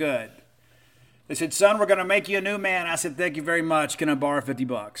me no good. They said, son, we're going to make you a new man. I said, thank you very much. Can I borrow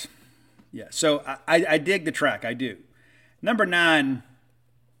 $50? Yeah, so I dig the track. I do. Number 9,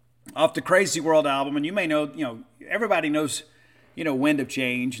 off the Crazy World album, and you may know, everybody knows, Wind of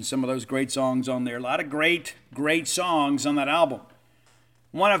Change and some of those great songs on there. A lot of great, great songs on that album.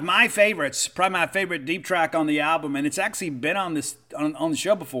 One of my favorites, probably my favorite deep track on the album, and it's actually been on the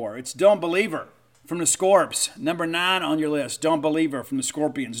show before. It's Don't Believer from the Scorps. Number 9 on your list, Don't Believer from the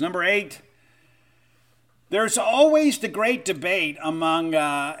Scorpions. Number 8, there's always the great debate among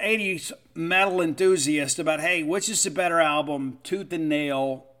 80s metal enthusiasts about, hey, which is the better album, Tooth and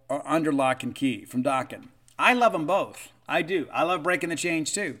Nail or Under Lock and Key from Dokken? I love them both. I do. I love Breaking the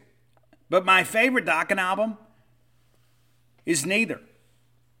Chains too. But my favorite Dokken album is neither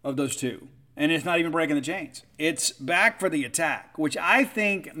of those two. And it's not even Breaking the Chains. It's Back for the Attack, which I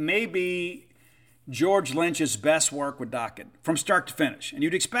think may be George Lynch's best work with Dokken from start to finish. And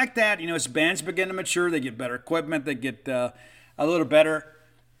you'd expect that, as bands begin to mature, they get better equipment, they get a little better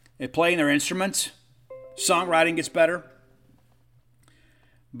at playing their instruments. Songwriting gets better.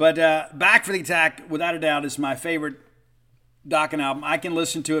 But Back for the Attack, without a doubt, is my favorite Dokken album, I can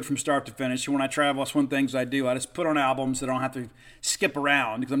listen to it from start to finish. When I travel, that's one of the things I do. I just put on albums that I don't have to skip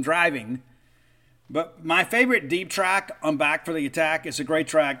around because I'm driving. But my favorite deep track on Back for the Attack is a great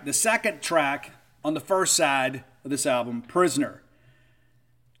track. The second track on the first side of this album, Prisoner.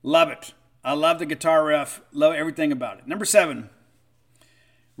 Love it. I love the guitar riff. Love everything about it. Number 7.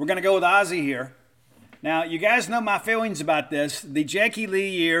 We're going to go with Ozzy here. Now, you guys know my feelings about this. The Jakey Lee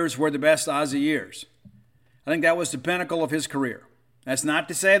years were the best Ozzy years. I think that was the pinnacle of his career. That's not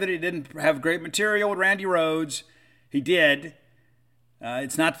to say that he didn't have great material with Randy Rhoads. He did.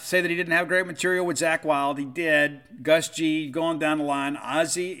 It's not to say that he didn't have great material with Zakk Wylde. He did. Gus G, going down the line.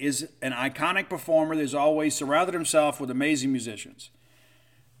 Ozzy is an iconic performer that has always surrounded himself with amazing musicians.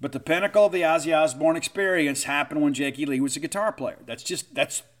 But the pinnacle of the Ozzy Osbourne experience happened when Jakey Lee was a guitar player.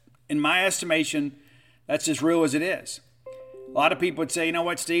 That's in my estimation, that's as real as it is. A lot of people would say, you know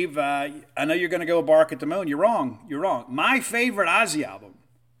what, Steve, I know you're going to go Bark at the Moon. You're wrong. You're wrong. My favorite Ozzy album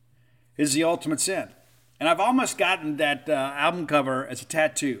is The Ultimate Sin. And I've almost gotten that album cover as a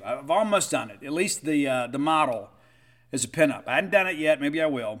tattoo. I've almost done it, at least the model as a pinup. I hadn't done it yet. Maybe I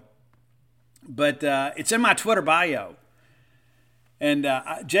will. But it's in my Twitter bio. And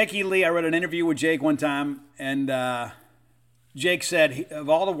Jakey Lee, I read an interview with Jake one time, and Jake said of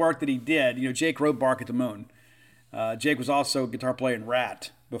all the work that he did, Jake wrote Bark at the Moon. Jake was also a guitar player in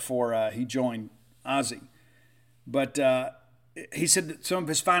Rat before he joined Ozzy. But he said that some of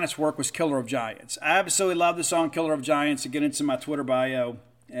his finest work was Killer of Giants. I absolutely love the song Killer of Giants. Again, it's in my Twitter bio,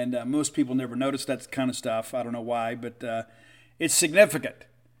 and most people never notice that kind of stuff. I don't know why, but it's significant.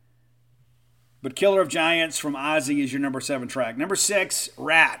 But Killer of Giants from Ozzy is your number 7 track. Number 6,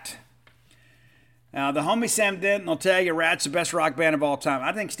 Rat. Now, the homie Sam Denton will tell you Rat's the best rock band of all time.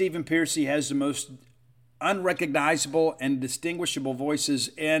 I think Stephen Pearcy has the most unrecognizable and distinguishable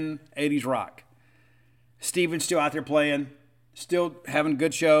voices in 80s rock. Stephen's still out there playing, still having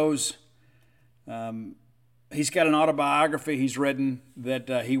good shows. He's got an autobiography he's written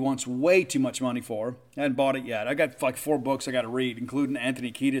that he wants way too much money for. I haven't bought it yet. I got like 4 books I got to read, including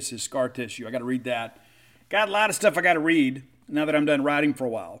Anthony Kiedis' Scar Tissue. I got to read that. Got a lot of stuff I got to read now that I'm done writing for a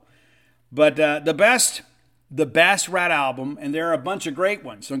while. But the best Rat album, and there are a bunch of great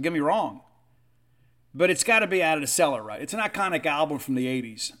ones, don't get me wrong, but it's got to be Out of the Cellar, right? It's an iconic album from the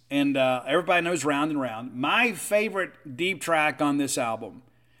 80s, and everybody knows Round and Round. My favorite deep track on this album,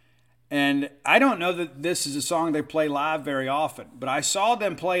 and I don't know that this is a song they play live very often, but I saw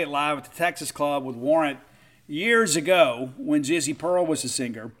them play it live at the Texas Club with Warrant years ago when Jizzy Pearl was the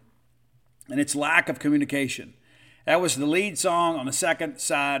singer, and it's Lack of Communication. That was the lead song on the second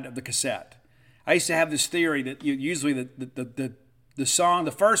side of the cassette. I used to have this theory that usually the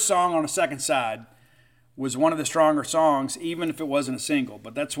first song on the second side was one of the stronger songs, even if it wasn't a single.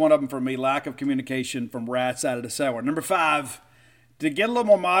 But that's one of them for me, Lack of Communication from Rat's Out of the Cellar. Number 5, to get a little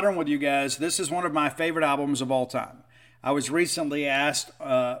more modern with you guys, this is one of my favorite albums of all time. I was recently asked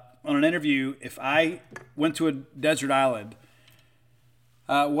on an interview if I went to a desert island,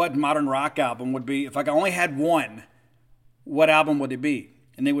 what modern rock album would be, if I only had one, what album would it be?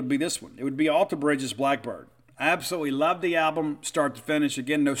 And it would be this one. It would be Alter Bridge's Blackbird. I absolutely love the album, start to finish.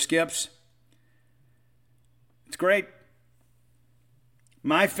 Again, no skips. It's great.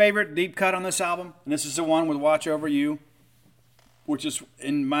 My favorite deep cut on this album, and this is the one with Watch Over You, which is,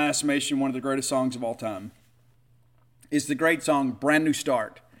 in my estimation, one of the greatest songs of all time, is the great song Brand New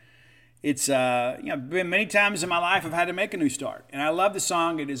Start. It's been many times in my life I've had to make a new start, and I love the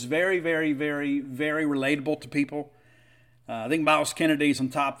song. It is very, very, very, very relatable to people. I think Miles Kennedy's on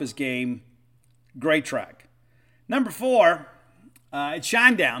top of his game. Great track. Number 4, it's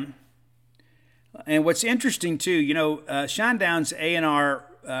Shinedown. And what's interesting too, Shinedown's A&R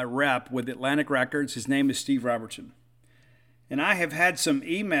rep with Atlantic Records, his name is Steve Robertson. And I have had some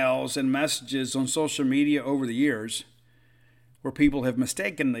emails and messages on social media over the years where people have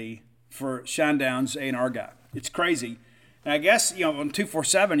mistaken me for Shinedown's A&R guy. It's crazy. And I guess, on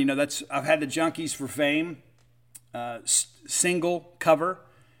 247, I've had the Junkies for Fame single cover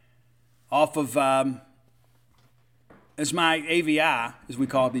off of, as my AVI, as we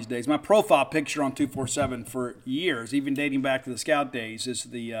call it these days, my profile picture on 247 for years, even dating back to the Scout days, is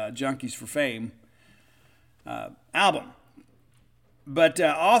the Junkies for Fame album. But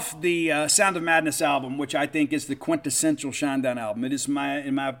off the Sound of Madness album, which I think is the quintessential Shinedown album, it is, in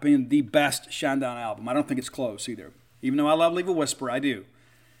my opinion, the best Shinedown album. I don't think it's close either. Even though I love Leave a Whisper, I do.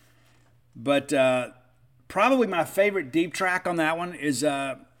 But probably my favorite deep track on that one is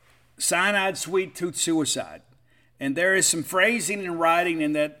Cyanide Sweet Tooth Suicide. And there is some phrasing and writing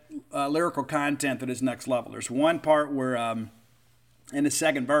in that lyrical content that is next level. There's one part where, in the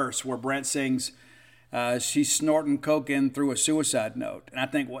second verse, where Brent sings, she's snorting cocaine through a suicide note. And I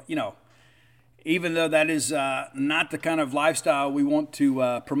think, even though that is not the kind of lifestyle we want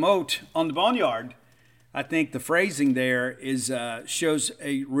to promote on the Boneyard, I think the phrasing there shows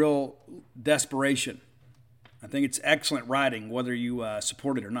a real desperation. I think it's excellent writing, whether you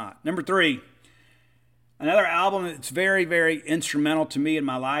support it or not. Number 3, another album that's very, very instrumental to me in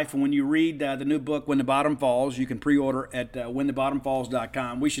my life. And when you read the new book, When the Bottom Falls, you can pre-order at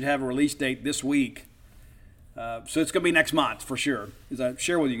whenthebottomfalls.com. We should have a release date this week. So it's going to be next month for sure, as I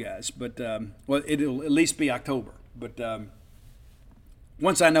share with you guys. But, it'll at least be October. But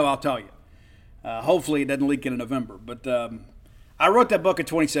once I know, I'll tell you. Hopefully it doesn't leak into November. But I wrote that book in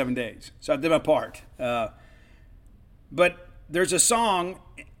 27 days, so I did my part. But there's a song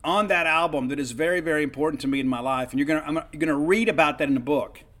on that album that is very, very important to me in my life, and you're gonna read about that in the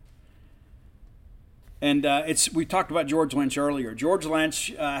book. And we talked about George Lynch earlier. George Lynch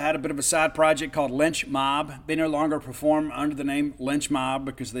had a bit of a side project called Lynch Mob. They no longer perform under the name Lynch Mob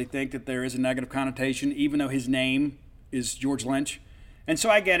because they think that there is a negative connotation, even though his name is George Lynch. And so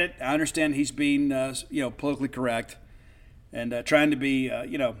I get it. I understand he's being, politically correct and trying to be a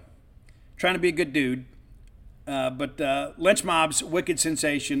good dude. But Lynch Mob's Wicked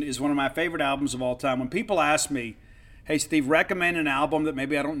Sensation is one of my favorite albums of all time. When people ask me, hey, Steve, recommend an album that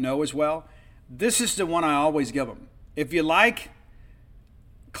maybe I don't know as well, this is the one I always give them. If you like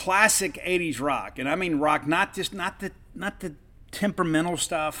classic 80s rock, and I mean rock, not the temperamental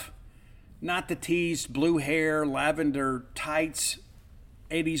stuff, not the teased blue hair, lavender tights,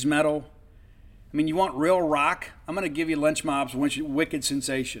 80s metal. I mean, you want real rock? I'm going to give you Lynch Mob's Wicked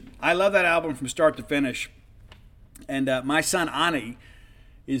Sensation. I love that album from start to finish. And my son, Ani,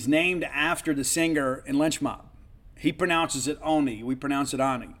 is named after the singer in Lynch Mob. He pronounces it Oni. We pronounce it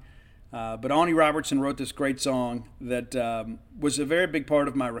Ani. But Oni Robertson wrote this great song that was a very big part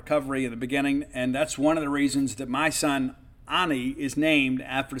of my recovery in the beginning. And that's one of the reasons that my son, Ani, is named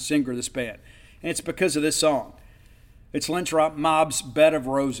after the singer of this band. And it's because of this song. It's Lynch Mob's Bed of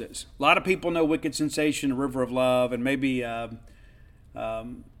Roses. A lot of people know Wicked Sensation, River of Love, and maybe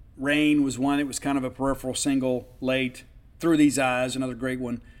Rain was one. It was kind of a peripheral single late. Through These Eyes, another great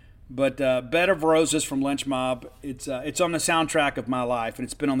one. But Bed of Roses from Lynch Mob, it's on the soundtrack of my life, and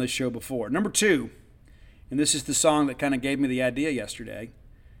it's been on this show before. Number 2, and this is the song that kind of gave me the idea yesterday.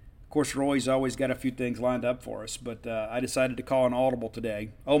 Of course, Roy's always got a few things lined up for us, but I decided to call an audible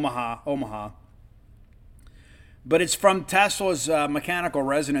today. Omaha. But it's from Tesla's Mechanical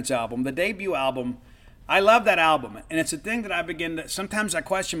Resonance album, the debut album. I love that album, and it's a thing that sometimes I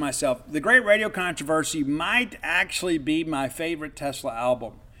question myself. The Great Radio Controversy might actually be my favorite Tesla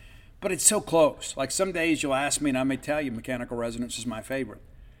album, but it's so close. Like some days you'll ask me, and I may tell you Mechanical Resonance is my favorite.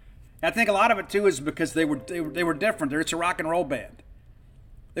 And I think a lot of it, too, is because they were different. It's a rock and roll band.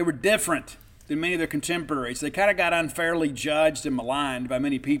 They were different than many of their contemporaries. They kind of got unfairly judged and maligned by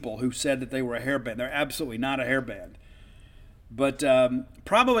many people who said that they were a hair band. They're absolutely not a hair band. But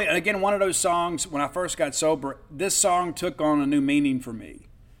probably, again, one of those songs, when I first got sober, this song took on a new meaning for me.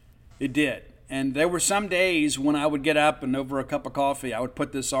 It did. And there were some days when I would get up and over a cup of coffee, I would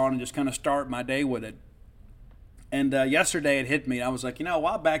put this on and just kind of start my day with it. And yesterday it hit me. I was like, a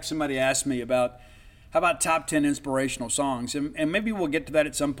while back somebody asked me how about top 10 inspirational songs? And maybe we'll get to that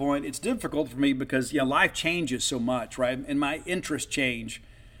at some point. It's difficult for me because life changes so much, right? And my interests change.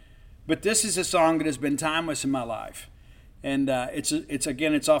 But this is a song that has been timeless in my life. And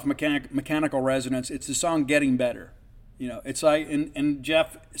it's off Mechanical Resonance. It's the song Getting Better. It's like, and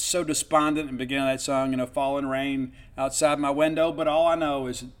Jeff is so despondent in the beginning of that song, falling rain outside my window, but all I know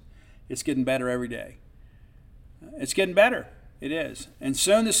is it's getting better every day. It's getting better. It is. And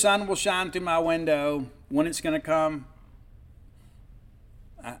soon the sun will shine through my window. When it's going to come,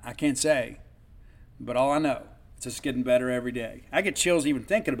 I can't say. But all I know, it's just getting better every day. I get chills even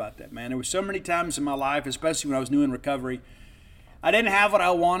thinking about that, man. There were so many times in my life, especially when I was new in recovery, I didn't have what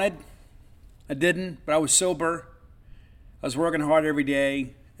I wanted. I didn't, but I was sober. I was working hard every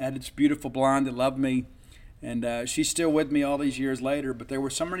day. I had this beautiful blonde that loved me. And she's still with me all these years later. But there were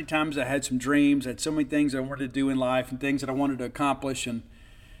so many times I had some dreams. I had so many things I wanted to do in life and things that I wanted to accomplish. And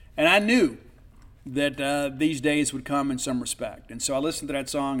I knew that these days would come in some respect. And so I listened to that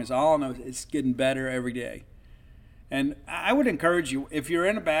song as all I know, it's getting better every day. And I would encourage you, if you're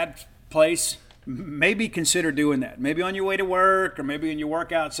in a bad place, maybe consider doing that. Maybe on your way to work or maybe in your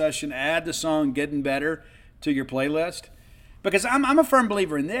workout session, add the song Getting Better to your playlist. Because I'm a firm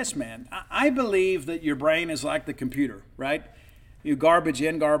believer in this, man. I believe that your brain is like the computer, right? You garbage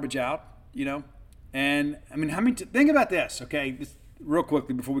in, garbage out, And, think about this, okay, real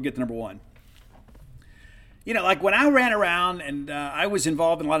quickly before we get to number 1. like when I ran around and I was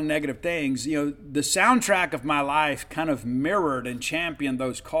involved in a lot of negative things, the soundtrack of my life kind of mirrored and championed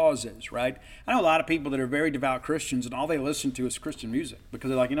those causes, right? I know a lot of people that are very devout Christians and all they listen to is Christian music because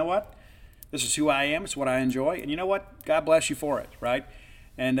they're like, you know what? This is who I am. It's what I enjoy. And you know what? God bless you for it, right?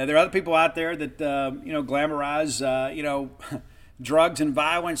 And there are other people out there that, glamorize, drugs and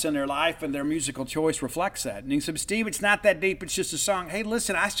violence in their life, and their musical choice reflects that. And he said, Steve, it's not that deep. It's just a song. Hey,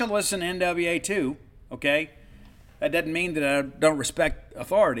 listen, I still listen to NWA too, okay? That doesn't mean that I don't respect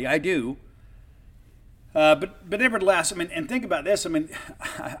authority. I do. But nevertheless, and think about this.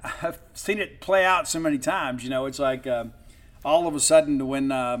 I've seen it play out so many times. It's like all of a sudden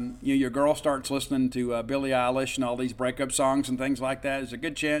when your girl starts listening to Billie Eilish and all these breakup songs and things like that, there's a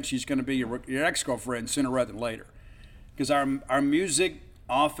good chance she's going to be your ex-girlfriend sooner rather than later. Because our music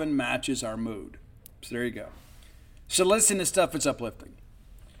often matches our mood. So there you go. So listen to stuff that's uplifting.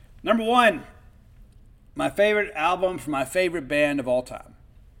 Number 1, my favorite album from my favorite band of all time.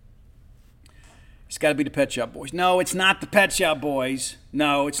 It's got to be the Pet Shop Boys. No, it's not the Pet Shop Boys.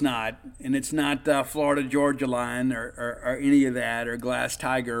 No, it's not. And it's not Florida Georgia Line or any of that or Glass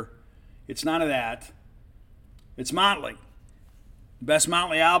Tiger. It's none of that. It's Motley. The best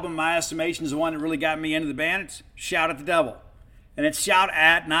Motley album, in my estimation, is the one that really got me into the band. It's Shout at the Devil. And it's shout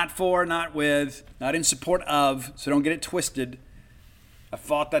at, not for, not with, not in support of, so don't get it twisted. I've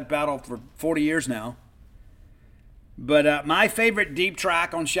fought that battle for 40 years now. But my favorite deep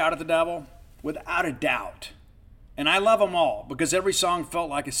track on Shout at the Devil, without a doubt, and I love them all because every song felt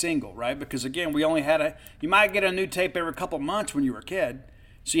like a single, right? Because again, we only had you might get a new tape every couple of months when you were a kid,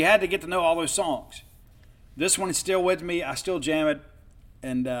 so you had to get to know all those songs. This one is still with me. I still jam it,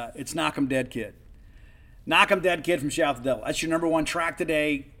 and it's Knock 'em Dead Kid. Knock 'em Dead Kid from Shout at the Devil. That's your number 1 track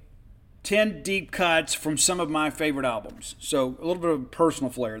today. 10 deep cuts from some of my favorite albums. So a little bit of personal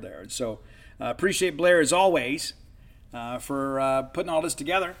flair there. So appreciate Blair as always for putting all this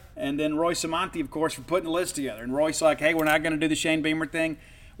together. And then Roy Samonti, of course, for putting the list together. And Roy's like, hey, we're not going to do the Shane Beamer thing.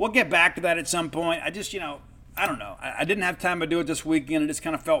 We'll get back to that at some point. I just, I don't know. I didn't have time to do it this weekend. It just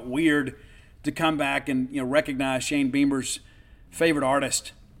kind of felt weird to come back and, recognize Shane Beamer's favorite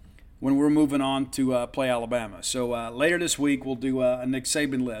artist when we're moving on to play Alabama. So later this week, we'll do a Nick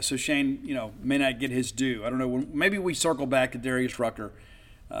Saban list. So Shane, may not get his due. I don't know. Maybe we circle back to Darius Rucker,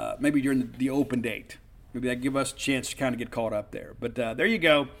 maybe during the open date. Maybe that give us a chance to kind of get caught up there. But there you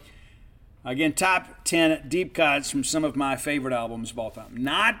go. Again, top 10 deep cuts from some of my favorite albums of all time.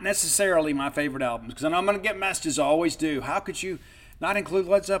 Not necessarily my favorite albums, because I know I'm going to get messages. I always do. How could you not include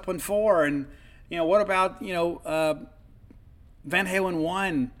Led Zeppelin 4? And, what about, Van Halen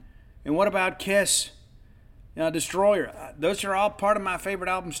 1? And what about Kiss, Destroyer? Those are all part of my favorite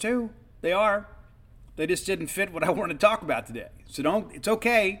albums too. They are. They just didn't fit what I want to talk about today. So it's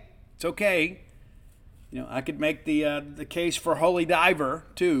okay. It's okay. I could make the case for Holy Diver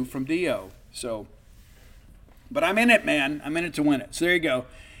too from Dio. So, but I'm in it, man. I'm in it to win it. So there you go.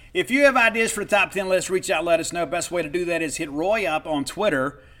 If you have ideas for the top 10 list, reach out, let us know. Best way to do that is hit Roy up on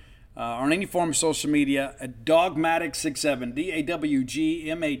Twitter. Or on any form of social media at Dogmatic67,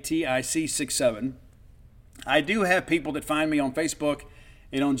 DAWGMATIC 67. I do have people that find me on Facebook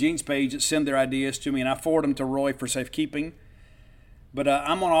and on Gene's page that send their ideas to me, and I forward them to Roy for safekeeping. But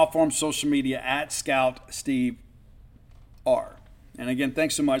I'm on all forms of social media at Scout Steve R. And again,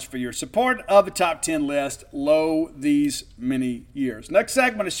 thanks so much for your support of the top 10 list these many years. Next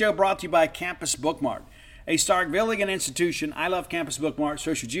segment of the show brought to you by Campus Bookmart, a Starkvillian institution. I love Campus Bookmart,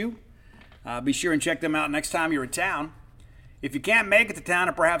 so should you. Be sure and check them out next time you're in town. If you can't make it to town,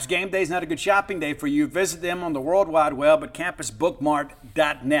 or perhaps game day is not a good shopping day for you, visit them on the World Wide Web at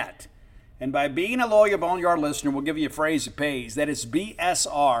campusbookmart.net. And by being a loyal Boneyard listener, we'll give you a phrase that pays. That is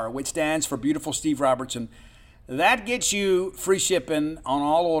BSR, which stands for Beautiful Steve Robertson. That gets you free shipping on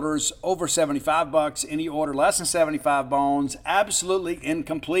all orders over $75. Any order less than 75 bones, absolutely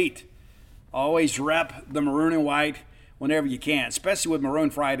incomplete. Always rep the maroon and white whenever you can, especially with Maroon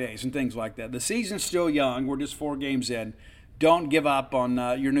Fridays and things like that. The season's still young. We're just 4 games in. Don't give up on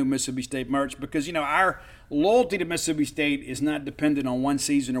your new Mississippi State merch because, our loyalty to Mississippi State is not dependent on one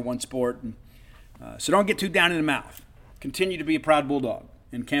season or one sport. So don't get too down in the mouth. Continue to be a proud Bulldog.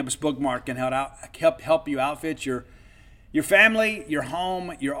 And Campus Bookmart can help you outfit your family, your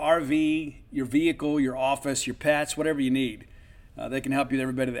home, your RV, your vehicle, your office, your pets, whatever you need. They can help you with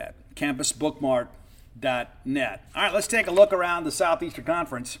every bit of that. CampusBookmart.net. All right, let's take a look around the Southeastern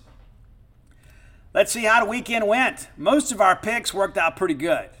Conference. Let's see how the weekend went. Most of our picks worked out pretty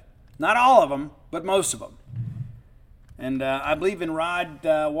good. Not all of them, but most of them. And I believe in Rod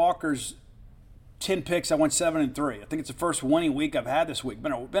Walker's 10 picks. I went 7-3. I think it's the first winning week I've had this week.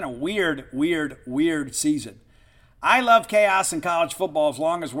 Been a weird season. I love chaos in college football as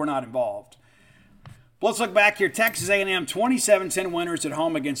long as we're not involved. But let's look back here. Texas A&M 27-10 winners at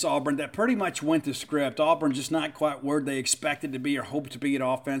home against Auburn. That pretty much went the script. Auburn just not quite where they expected to be or hoped to be at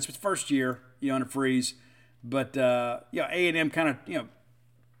offense. It's first year, under Freeze. But A&M kind of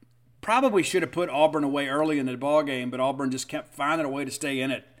probably should have put Auburn away early in the ball game, but Auburn just kept finding a way to stay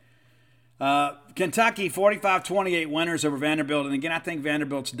in it. Kentucky 45-28 winners over Vanderbilt. And again, I think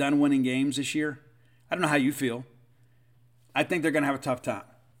Vanderbilt's done winning games this year. I don't know how you feel. I think they're going to have a tough time.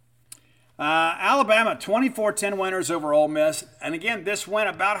 Alabama 24-10 winners over Ole Miss. And again, this went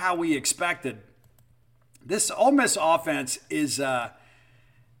about how we expected. This Ole Miss offense is, not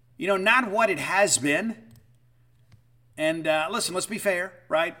what it has been. And listen, let's be fair,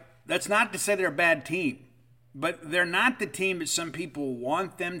 right? That's not to say they're a bad team. But they're not the team that some people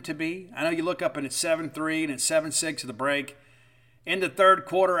want them to be. I know you look up and it's 7-3 and it's 7-6 at the break. In the third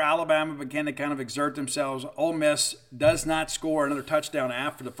quarter, Alabama began to kind of exert themselves. Ole Miss does not score another touchdown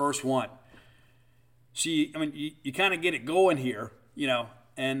after the first one. So, you kind of get it going here,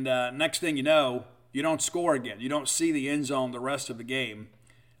 and next thing you know, you don't score again. You don't see the end zone the rest of the game.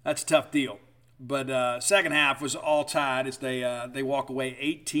 That's a tough deal. But second half was all tied as they walk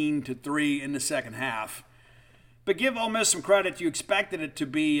away 18-3 in the second half. But give Ole Miss some credit. You expected it to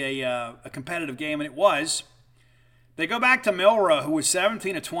be a competitive game, and it was. They go back to Milroe, who was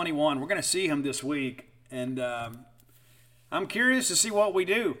 17-21. We're going to see him this week, and I'm curious to see what we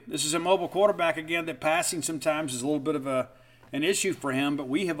do. This is a mobile quarterback, again, that passing sometimes is a little bit of an issue for him, but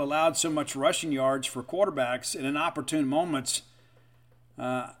we have allowed so much rushing yards for quarterbacks in inopportune moments.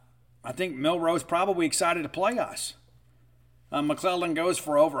 I think Milroe's probably excited to play us. McClellan goes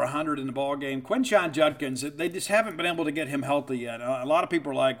for over 100 in the ball game. Quinshon Judkins, they just haven't been able to get him healthy yet. A lot of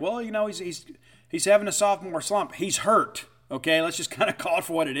people are like, well, he's having a sophomore slump. He's hurt. Okay, let's just kind of call it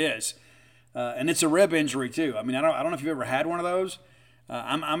for what it is. And it's a rib injury too. I don't know if you've ever had one of those.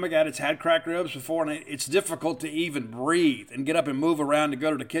 I'm a guy that's had cracked ribs before, and it's difficult to even breathe and get up and move around to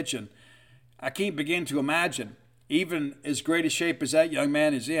go to the kitchen. I can't begin to imagine, even as great a shape as that young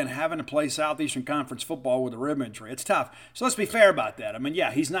man is in, having to play Southeastern Conference football with a rib injury. It's tough. So let's be fair about that.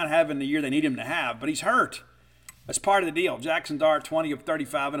 He's not having the year they need him to have, but he's hurt. That's part of the deal. Jackson Dart, 20 of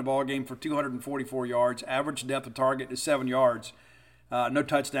 35 in a ball game for 244 yards. Average depth of target is 7 yards. No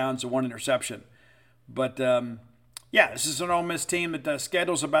touchdowns and 1 interception. But, this is an Ole Miss team that the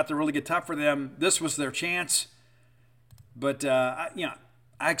schedule's about to really get tough for them. This was their chance. But, I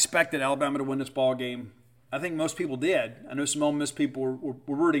expected Alabama to win this ball game. I think most people did. I know some Ole Miss people were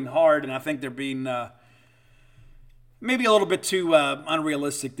rooting hard, and I think they're being maybe a little bit too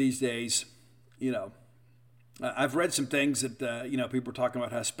unrealistic these days. I've read some things that, people are talking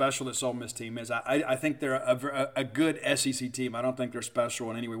about how special this Ole Miss team is. I think they're a good SEC team. I don't think they're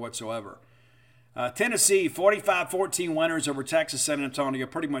special in any way whatsoever. Tennessee, 45-14 winners over Texas San Antonio.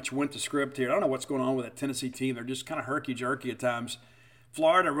 Pretty much went the script here. I don't know what's going on with that Tennessee team. They're just kind of herky-jerky at times.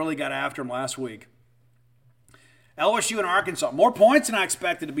 Florida really got after them last week. LSU and Arkansas, more points than I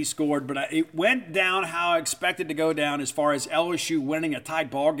expected to be scored, but it went down how I expected to go down as far as LSU winning a tight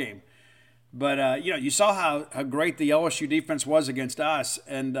ball game. But, you saw how great the LSU defense was against us,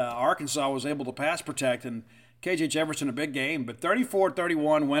 and Arkansas was able to pass protect, and KJ Jefferson a big game. But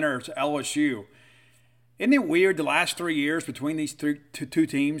 34-31 winner to LSU. Isn't it weird the last 3 years between these two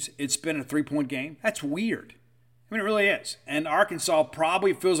teams, it's been a 3-point game? That's weird. It really is. And Arkansas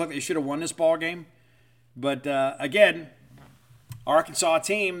probably feels like they should have won this ball game. But, again, Arkansas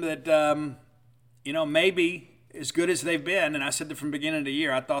team that, maybe as good as they've been, and I said that from the beginning of the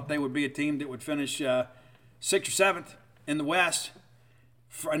year, I thought they would be a team that would finish 6th or 7th in the West.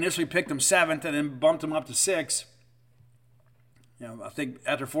 Initially picked them 7th and then bumped them up to 6th. I think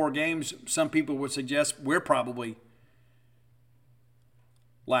after 4 games, some people would suggest we're probably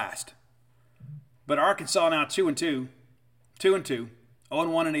last. But Arkansas now 2-2, 2-2,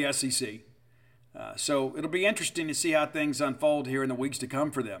 0-1 in the SEC. So it'll be interesting to see how things unfold here in the weeks to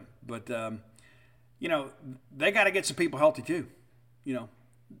come for them. But, they got to get some people healthy too.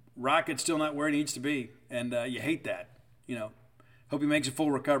 Rocket's still not where he needs to be, and you hate that. Hope he makes a full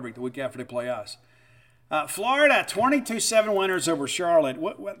recovery the week after they play us. Florida, 22-7 winners over Charlotte.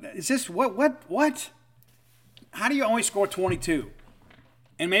 What is this? What? How do you only score 22?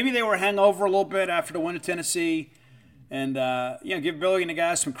 And maybe they were hangover a little bit after the win of Tennessee. And, give Billy and the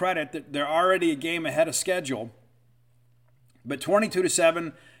guys some credit that they're already a game ahead of schedule. But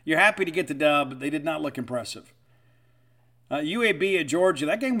 22-7, you're happy to get the dub, but they did not look impressive. UAB at Georgia,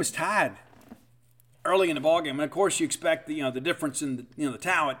 that game was tied early in the ballgame. And, of course, you expect the difference in the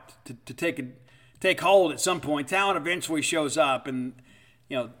talent to take take hold at some point. Talent eventually shows up, and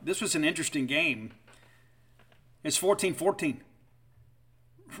this was an interesting game. It's 14-14.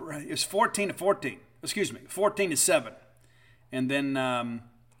 It's 14-14. Excuse me, 14-7, and then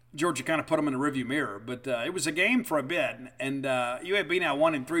Georgia kind of put them in the rearview mirror. But it was a game for a bit, and UAB now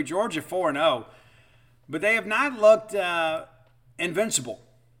 1-3. Georgia 4-0, but they have not looked invincible.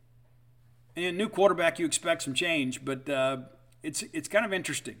 And a new quarterback, you expect some change, but it's kind of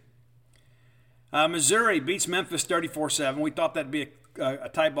interesting. Missouri beats Memphis 34-7. We thought that'd be a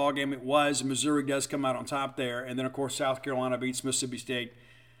tight ball game. It was. Missouri does come out on top there, and then of course South Carolina beats Mississippi State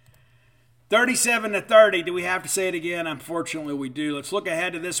 37-30. Do we have to say it again? Unfortunately, we do. Let's look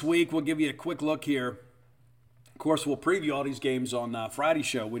ahead to this week. We'll give you a quick look here. Of course, we'll preview all these games on Friday's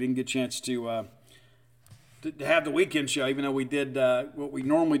show. We didn't get a chance to have the weekend show, even though we did what we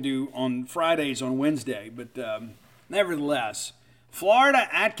normally do on Fridays on Wednesday. But nevertheless, Florida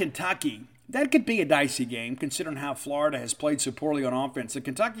at Kentucky. That could be a dicey game, considering how Florida has played so poorly on offense. The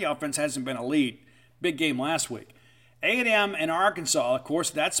Kentucky offense hasn't been elite. Big game last week. A&M and Arkansas, of course,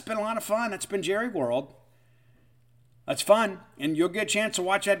 that's been a lot of fun. That's been Jerry World. That's fun, and you'll get a chance to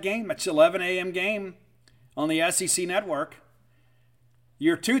watch that game. It's 11 a.m. game on the SEC Network.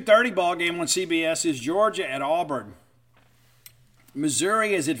 Your 2:30 ball game on CBS is Georgia at Auburn.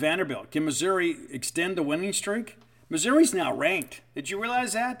 Missouri is at Vanderbilt. Can Missouri extend the winning streak? Missouri's now ranked. Did you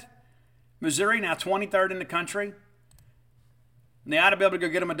realize that? Missouri now 23rd in the country. And they ought to be able to go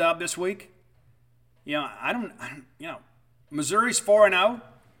get them a dub this week. Missouri's 4-0.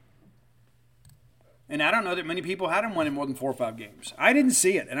 And I don't know that many people had them winning more than 4 or 5 games. I didn't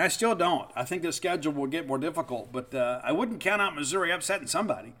see it, and I still don't. I think the schedule will get more difficult, but I wouldn't count out Missouri upsetting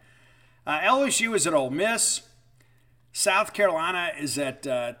somebody. LSU is at Ole Miss. South Carolina is at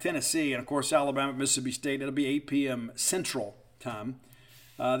Tennessee, and of course Alabama at Mississippi State. It'll be 8 p.m. Central Time.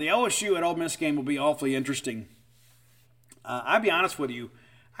 The LSU at Ole Miss game will be awfully interesting. I'll be honest with you.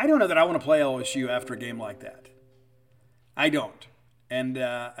 I don't know that I want to play LSU after a game like that. I don't. And,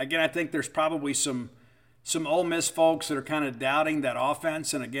 again, I think there's probably some Ole Miss folks that are kind of doubting that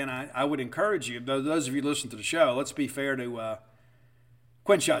offense. And, again, I would encourage you, those of you listening to the show, let's be fair to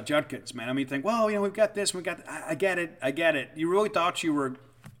Quinshot Judkins, man. I mean, think, well, we've got this, we've got that. I get it. You really thought you were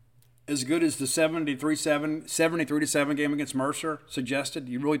as good as the 73-7 game against Mercer suggested?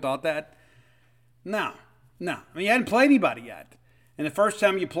 You really thought that? No. I mean, you hadn't played anybody yet. And the first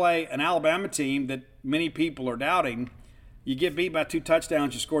time you play an Alabama team that many people are doubting, you get beat by 2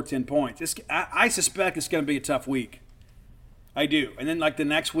 touchdowns, you score 10 points. I suspect it's going to be a tough week. I do. And then, like, the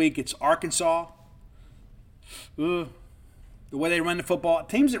next week, it's Arkansas. The way they run the football.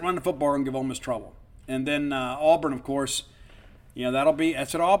 Teams that run the football are going to give Ole Miss trouble. And then Auburn, of course,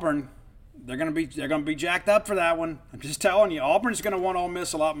 that's at Auburn. They're going to be jacked up for that one. I'm just telling you, Auburn's going to want Ole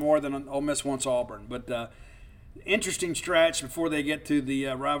Miss a lot more than Ole Miss wants Auburn. But interesting stretch before they get to the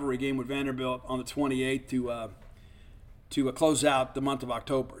rivalry game with Vanderbilt on the 28th to close out the month of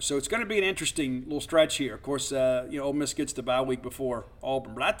October. So it's going to be an interesting little stretch here. Of course, Ole Miss gets the bye week before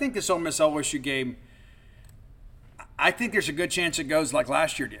Auburn. But I think this Ole Miss LSU game, I think there's a good chance it goes like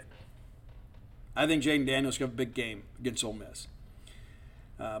last year did. I think Jaden Daniels going to have a big game against Ole Miss.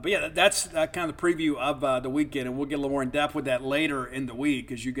 But yeah, that's kind of the preview of the weekend, and we'll get a little more in depth with that later in the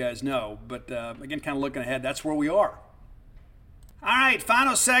week, as you guys know. But again, kind of looking ahead, that's where we are. All right,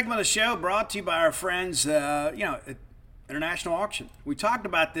 final segment of the show brought to you by our friends, at International Auction. We talked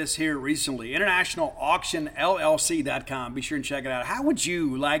about this here recently. InternationalAuctionLLC.com. Be sure and check it out. How would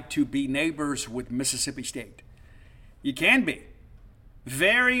you like to be neighbors with Mississippi State? You can be.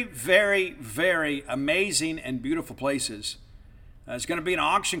 Very, very, very amazing and beautiful places. There's going to be an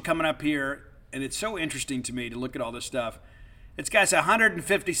auction coming up here, and it's so interesting to me to look at all this stuff. It's got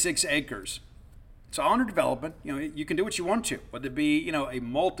 156 acres. It's all under development. You can do what you want to, whether it be, a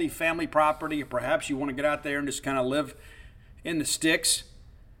multi-family property, or perhaps you want to get out there and just kind of live in the sticks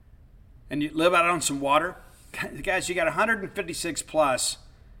and you live out on some water. Guys, you got 156 plus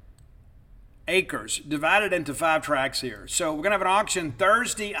acres divided into 5 tracks here. So we're going to have an auction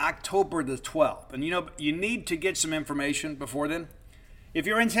Thursday, October the 12th. And you need to get some information before then. If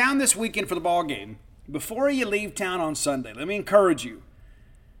you're in town this weekend for the ball game, before you leave town on Sunday, let me encourage you.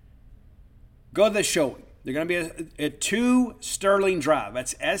 Go to the showing. They're going to be at 2 Sterling Drive.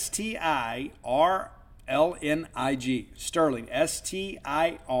 That's Stirling. Sterling. Stirling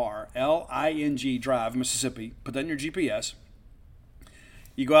Drive, Mississippi. Put that in your GPS.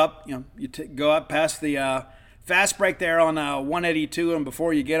 You go up, go up past the fast break there on 182, and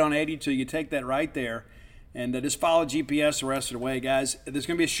before you get on 82, you take that right there, and just follow GPS the rest of the way, guys. There's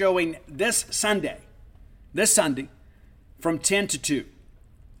going to be a showing this Sunday, from 10 to 2.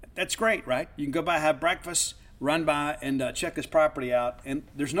 That's great, right? You can go by, have breakfast, run by, and check this property out. And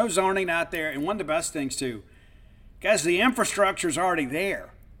there's no zoning out there. And one of the best things, too, guys, the infrastructure is already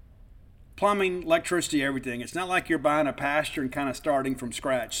there. Plumbing, electricity, everything. It's not like you're buying a pasture and kind of starting from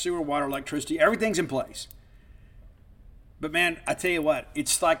scratch. Sewer, water, electricity, everything's in place. But, man, I tell you what,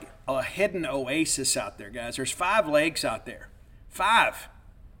 it's like a hidden oasis out there, guys. There's 5 lakes out there. 5.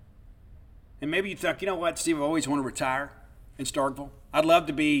 And maybe you think, you know what, Steve, I always want to retire in Starkville. I'd love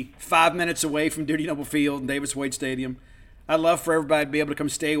to be 5 minutes away from Duty Noble Field and Davis Wade Stadium. I'd love for everybody to be able to come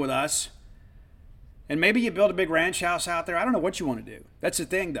stay with us. And maybe you build a big ranch house out there. I don't know what you want to do. That's the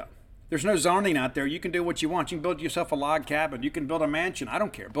thing, though. There's no zoning out there. You can do what you want. You can build yourself a log cabin. You can build a mansion. I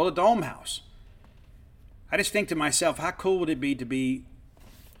don't care. Build a dome house. I just think to myself, how cool would it be to be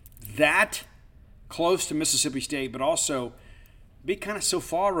that close to Mississippi State, but also be kind of so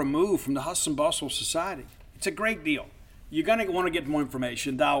far removed from the hustle and bustle of society? It's a great deal. You're going to want to get more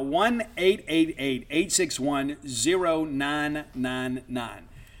information. Dial 1-888-861-0999.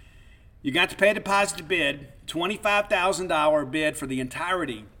 You got to pay a deposit to bid, $25,000 bid for the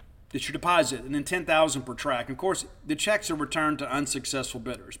entirety. That's your deposit, and then $10,000 per track. And of course, the checks are returned to unsuccessful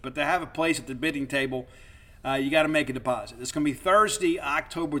bidders, but to have a place at the bidding table, you got to make a deposit. It's going to be Thursday,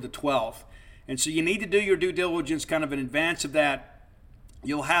 October the 12th, and so you need to do your due diligence kind of in advance of that.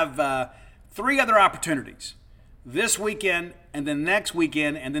 You'll have 3 other opportunities this weekend, and then next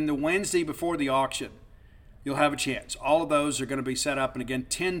weekend, and then the Wednesday before the auction. You'll have a chance. All of those are going to be set up, and again,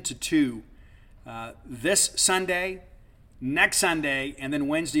 10 to 2 this Sunday, next Sunday, and then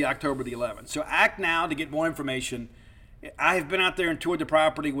Wednesday, October the 11th. So act now to get more information. I have been out there and toured the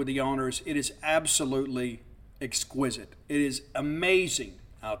property with the owners. It is absolutely exquisite. It is amazing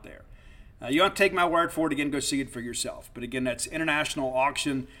out there. You don't take my word for it. Again, go see it for yourself. But again, that's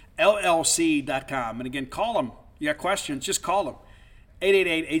internationalauctionllc.com. And again, call them. You got questions, just call them.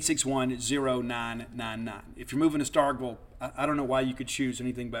 888-861-0999. If you're moving to Starkville, I don't know why you could choose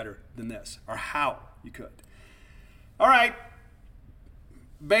anything better than this, or how you could. All right,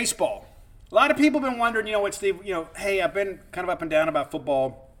 baseball. A lot of people have been wondering, you know what, Steve, hey, I've been kind of up and down about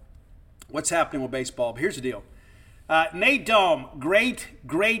football. What's happening with baseball? But here's the deal. Nate Dome, great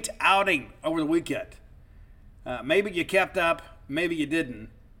outing over the weekend. Maybe you kept up, maybe you didn't,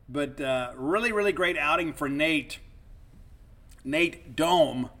 but really great outing for Nate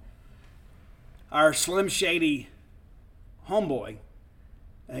Dome, our Slim Shady homeboy.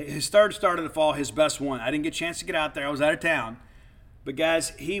 His third start of the fall, his best one. I didn't get a chance to get out there. I was out of town. But, guys,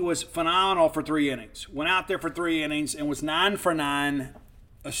 he was phenomenal for 3 innings. Went out there for 3 innings and was 9 for 9,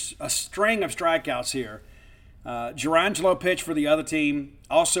 a string of strikeouts here. Gerangelo pitched for the other team,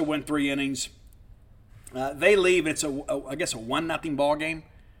 also went 3 innings. They leave, and it's, I guess, a 1-0 ball game.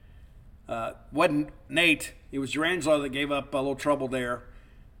 Wasn't Nate. It was Gerangelo that gave up a little trouble there.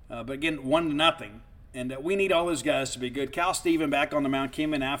 But, again, 1-0. And we need all those guys to be good. Cal Steven back on the mound,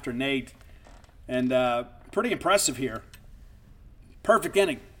 came in after Nate. And pretty impressive here. Perfect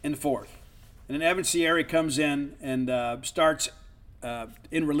inning in the 4th. And then Evan Sierra comes in and starts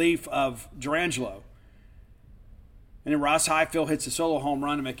in relief of Gerangelo. And then Ross Highfield hits a solo home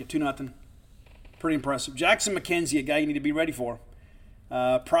run to make it 2-0. Pretty impressive. Jackson McKenzie, a guy you need to be ready for.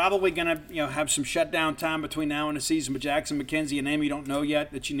 Probably going to have some shutdown time between now and the season. But Jackson McKenzie, a name you don't know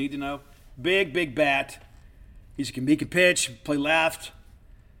yet that you need to know. Big bat. He can pitch, play left.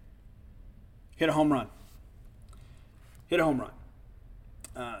 Hit a home run.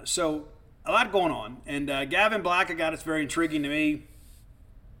 So a lot going on. And Gavin Black, a guy that's very intriguing to me,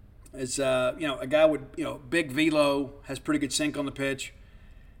 is a guy with big velo, has pretty good sink on the pitch.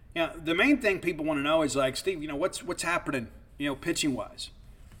 The main thing people want to know is like, Steve, what's happening, pitching wise.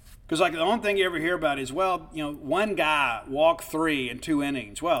 Because like the only thing you ever hear about is, one guy walked 3 in 2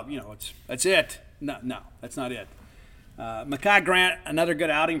 innings. Well, that's it. No, that's not it. Mekhi Grant, another good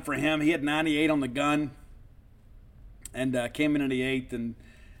outing for him. He had 98 on the gun and came in the 8th and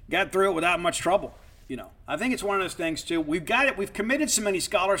got through it without much trouble. I think it's one of those things too. We've got it. We've committed so many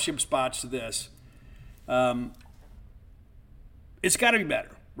scholarship spots to this. It's got to be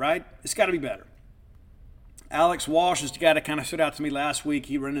better, right? It's got to be better. Alex Walsh is the guy that kind of stood out to me last week.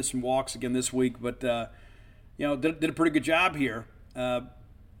 He ran in some walks again this week, but did a pretty good job here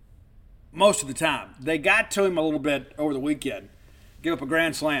most of the time. They got to him a little bit over the weekend. Give up a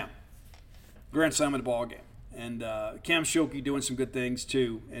grand slam in the ball game. And Cam Schulke doing some good things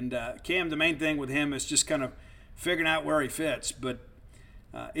too. And Cam, the main thing with him is just kind of figuring out where he fits. But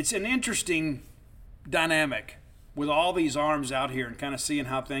it's an interesting dynamic with all these arms out here and kind of seeing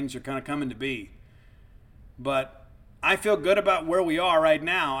how things are kind of coming to be. But I feel good about where we are right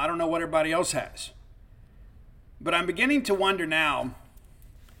now. I don't know what everybody else has. But I'm beginning to wonder now,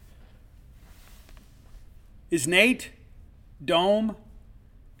 Is Nate Dome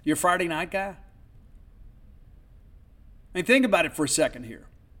your Friday night guy? I mean, think about it for a second here.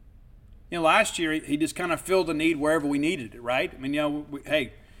 Last year he just kind of filled the need wherever we needed it, right? I mean,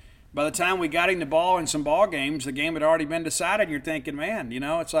 hey, by the time we got him the ball in some ball games, the game had already been decided. And you're thinking, man,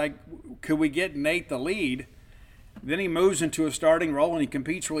 it's like, could we get Nate the lead? Then he moves into a starting role and he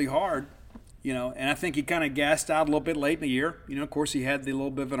competes really hard, and I think he kind of gassed out a little bit late in the year. Of course, he had the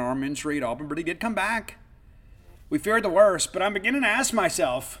little bit of an arm injury at Auburn, but he did come back. We feared the worst, but I'm beginning to ask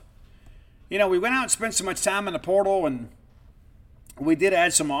myself, we went out and spent so much time in the portal and we did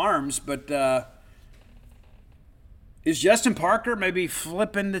add some arms, but is Justin Parker maybe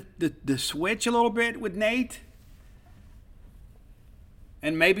flipping the switch a little bit with Nate?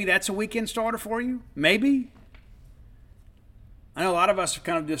 And maybe that's a weekend starter for you? Maybe? I know a lot of us have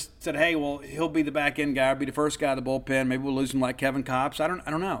kind of just said, hey, well, he'll be the back-end guy, be the first guy of the bullpen. Maybe we'll lose him like Kevin Kopps. I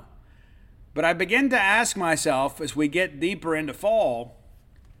don't know. But I begin to ask myself as we get deeper into fall,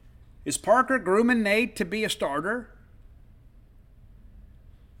 is Parker grooming Nate to be a starter?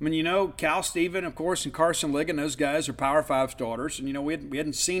 I mean, Cal Steven, of course, and Carson Ligon, those guys are Power 5 starters. And, we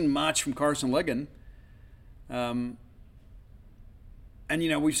hadn't seen much from Carson Ligon. And,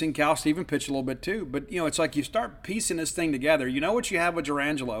 we've seen Cal Steven pitch a little bit too. But, it's like you start piecing this thing together. You know what you have with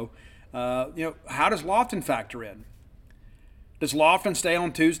Jurrangelo. How does Lofton factor in? Does Lofton stay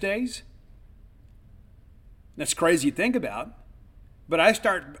on Tuesdays? That's crazy to think about. But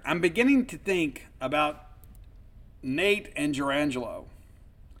I'm beginning to think about Nate and Jurrangelo.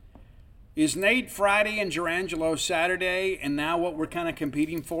 Is Nate Friday and Jurrangelo Saturday, and now what we're kind of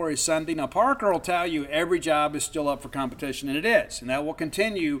competing for is Sunday? Now, Parker will tell you every job is still up for competition, and it is. And that will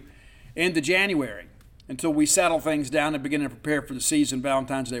continue into January until we settle things down and begin to prepare for the season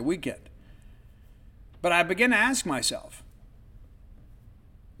Valentine's Day weekend. But I begin to ask myself,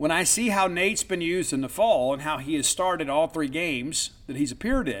 when I see how Nate's been used in the fall and how he has started all 3 games that he's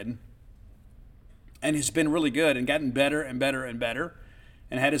appeared in and has been really good and gotten better and better and better,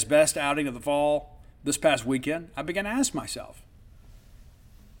 and had his best outing of the fall this past weekend, I began to ask myself,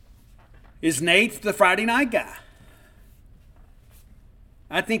 is Nate the Friday night guy?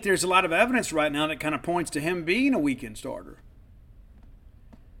 I think there's a lot of evidence right now that kind of points to him being a weekend starter.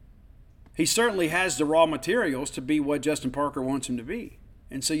 He certainly has the raw materials to be what Justin Parker wants him to be.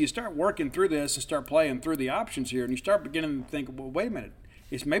 And so you start working through this and start playing through the options here, and you start beginning to think, well, wait a minute.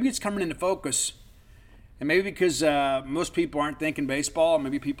 Maybe it's coming into focus. And maybe because most people aren't thinking baseball,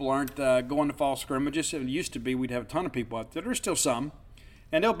 maybe people aren't going to fall scrimmages. It used to be we'd have a ton of people out there. There's still some,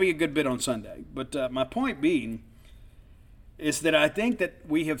 and there'll be a good bit on Sunday. But my point being is that I think that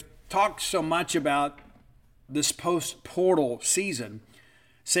we have talked so much about this post-portal season,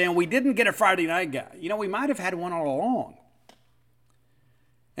 saying we didn't get a Friday night guy. We might have had one all along.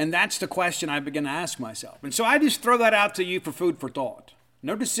 And that's the question I begin to ask myself. And so I just throw that out to you for food for thought.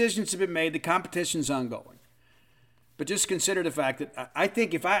 No decisions have been made. The competition's ongoing. But just consider the fact that I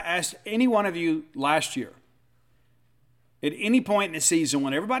think if I asked any one of you last year, at any point in the season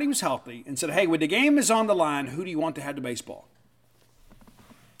when everybody was healthy, and said, hey, when the game is on the line, who do you want to have the baseball?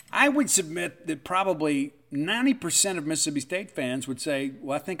 I would submit that probably 90% of Mississippi State fans would say,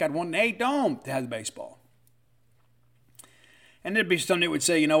 well, I think I'd want Nate Dome to have the baseball. And there'd be some that would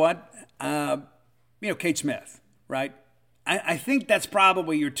say, you know what, Kate Smith, right? I think that's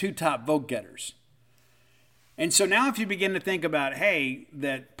probably your 2 top vote getters. And so now if you begin to think about, hey,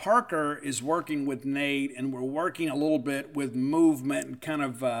 that Parker is working with Nate and we're working a little bit with movement and kind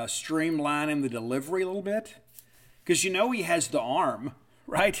of streamlining the delivery a little bit, because he has the arm,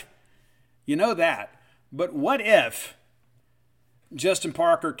 right? You know that. But what if Justin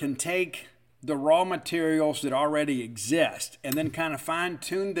Parker can take the raw materials that already exist and then kind of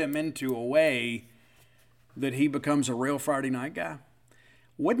fine-tune them into a way that he becomes a real Friday night guy?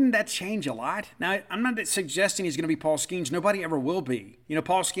 Wouldn't that change a lot? Now, I'm not suggesting he's going to be Paul Skeens. Nobody ever will be.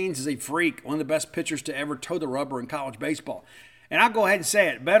 Paul Skeens is a freak, one of the best pitchers to ever toe the rubber in college baseball. And I'll go ahead and say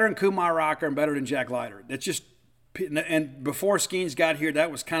it, better than Kumar Rocker and better than Jack Leiter. That's just, and before Skeens got here,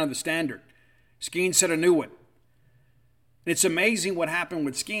 that was kind of the standard. Skeens set a new one. It's amazing what happened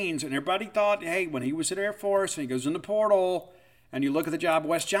with Skeens, and everybody thought, hey, when he was at Air Force and he goes in the portal, and you look at the job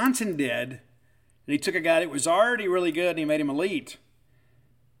Wes Johnson did, and he took a guy that was already really good and he made him elite.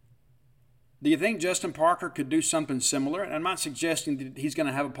 Do you think Justin Parker could do something similar? And I'm not suggesting that he's going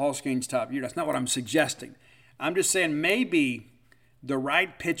to have a Paul Skeens top year. That's not what I'm suggesting. I'm just saying maybe the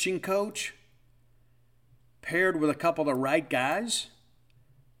right pitching coach paired with a couple of the right guys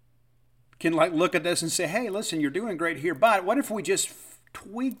can look at this and say, hey, listen, you're doing great here, but what if we just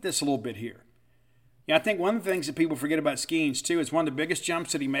tweak this a little bit here? I think one of the things that people forget about Skeens, too, is one of the biggest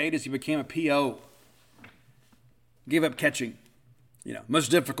jumps that he made is he became a PO. give up catching. Most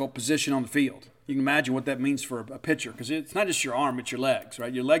difficult position on the field. You can imagine what that means for a pitcher, because it's not just your arm, it's your legs,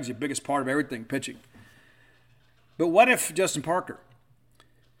 right? Your legs are the biggest part of everything pitching. But what if Justin Parker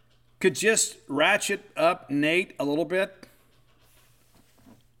could just ratchet up Nate a little bit?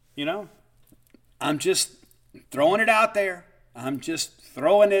 I'm just throwing it out there. I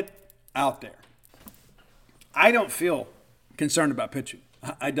don't feel concerned about pitching.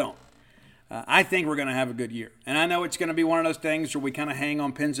 I don't. I think we're going to have a good year. And I know it's going to be one of those things where we kind of hang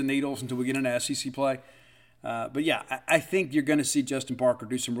on pins and needles until we get into SEC play. But yeah, I think you're going to see Justin Parker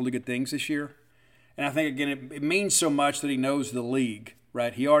do some really good things this year. And I think, again, it means so much that he knows the league,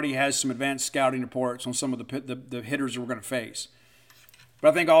 right? He already has some advanced scouting reports on some of the hitters that we're going to face. But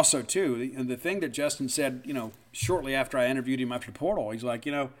I think also, too, the thing that Justin said, shortly after I interviewed him after the portal, he's like,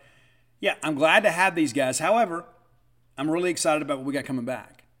 yeah, I'm glad to have these guys. However, I'm really excited about what we got coming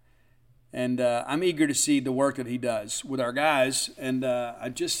back. And I'm eager to see the work that he does with our guys. And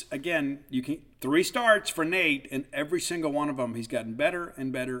you can 3 starts for Nate, and every single one of them, he's gotten better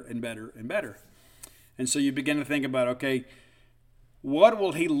and better and better and better. And so you begin to think about, okay, what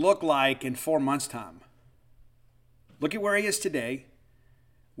will he look like in 4 months' time? Look at where he is today.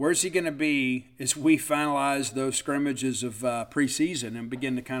 Where's he going to be as we finalize those scrimmages of preseason and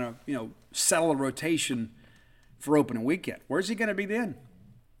begin to kind of, settle a rotation for opening weekend? Where's he going to be then?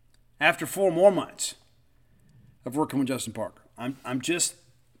 After 4 more months of working with Justin Parker. I'm just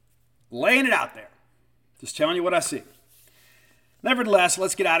laying it out there. Just telling you what I see. Nevertheless,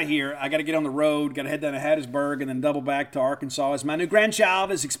 let's get out of here. I got to get on the road. Got to head down to Hattiesburg and then double back to Arkansas, as my new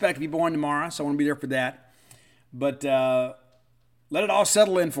grandchild is expected to be born tomorrow, so I want to be there for that. But let it all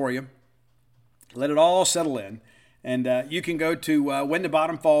settle in for you. Let it all settle in. And you can go to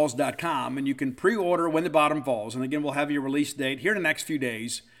whenthebottomfalls.com and you can pre-order When the Bottom Falls. And again, we'll have your release date here in the next few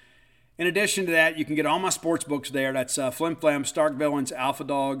days. In addition to that, you can get all my sports books there. That's Flim Flam, Stark Villains, Alpha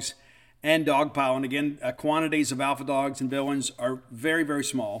Dogs, and Dogpile. And again, quantities of Alpha Dogs and Villains are very, very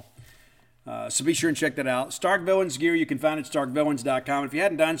small. So be sure and check that out. Stark Villains gear you can find at starkvillains.com. If you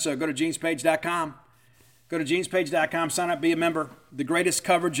hadn't done so, go to genespage.com. Go to genespage.com, sign up, be a member. The greatest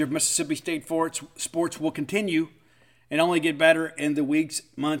coverage of Mississippi State sports will continue and only get better in the weeks,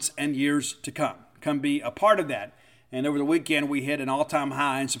 months, and years to come. Come be a part of that. And over the weekend, we hit an all-time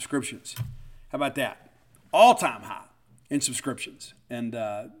high in subscriptions. How about that? All-time high in subscriptions. And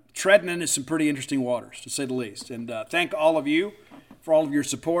treading into some pretty interesting waters, to say the least. And thank all of you for all of your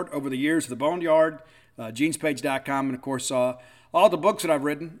support over the years of the Boneyard, genespage.com, and, of course, all the books that I've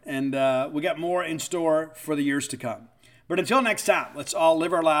written. And we got more in store for the years to come. But until next time, let's all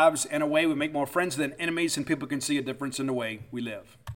live our lives in a way we make more friends than enemies, and people can see a difference in the way we live.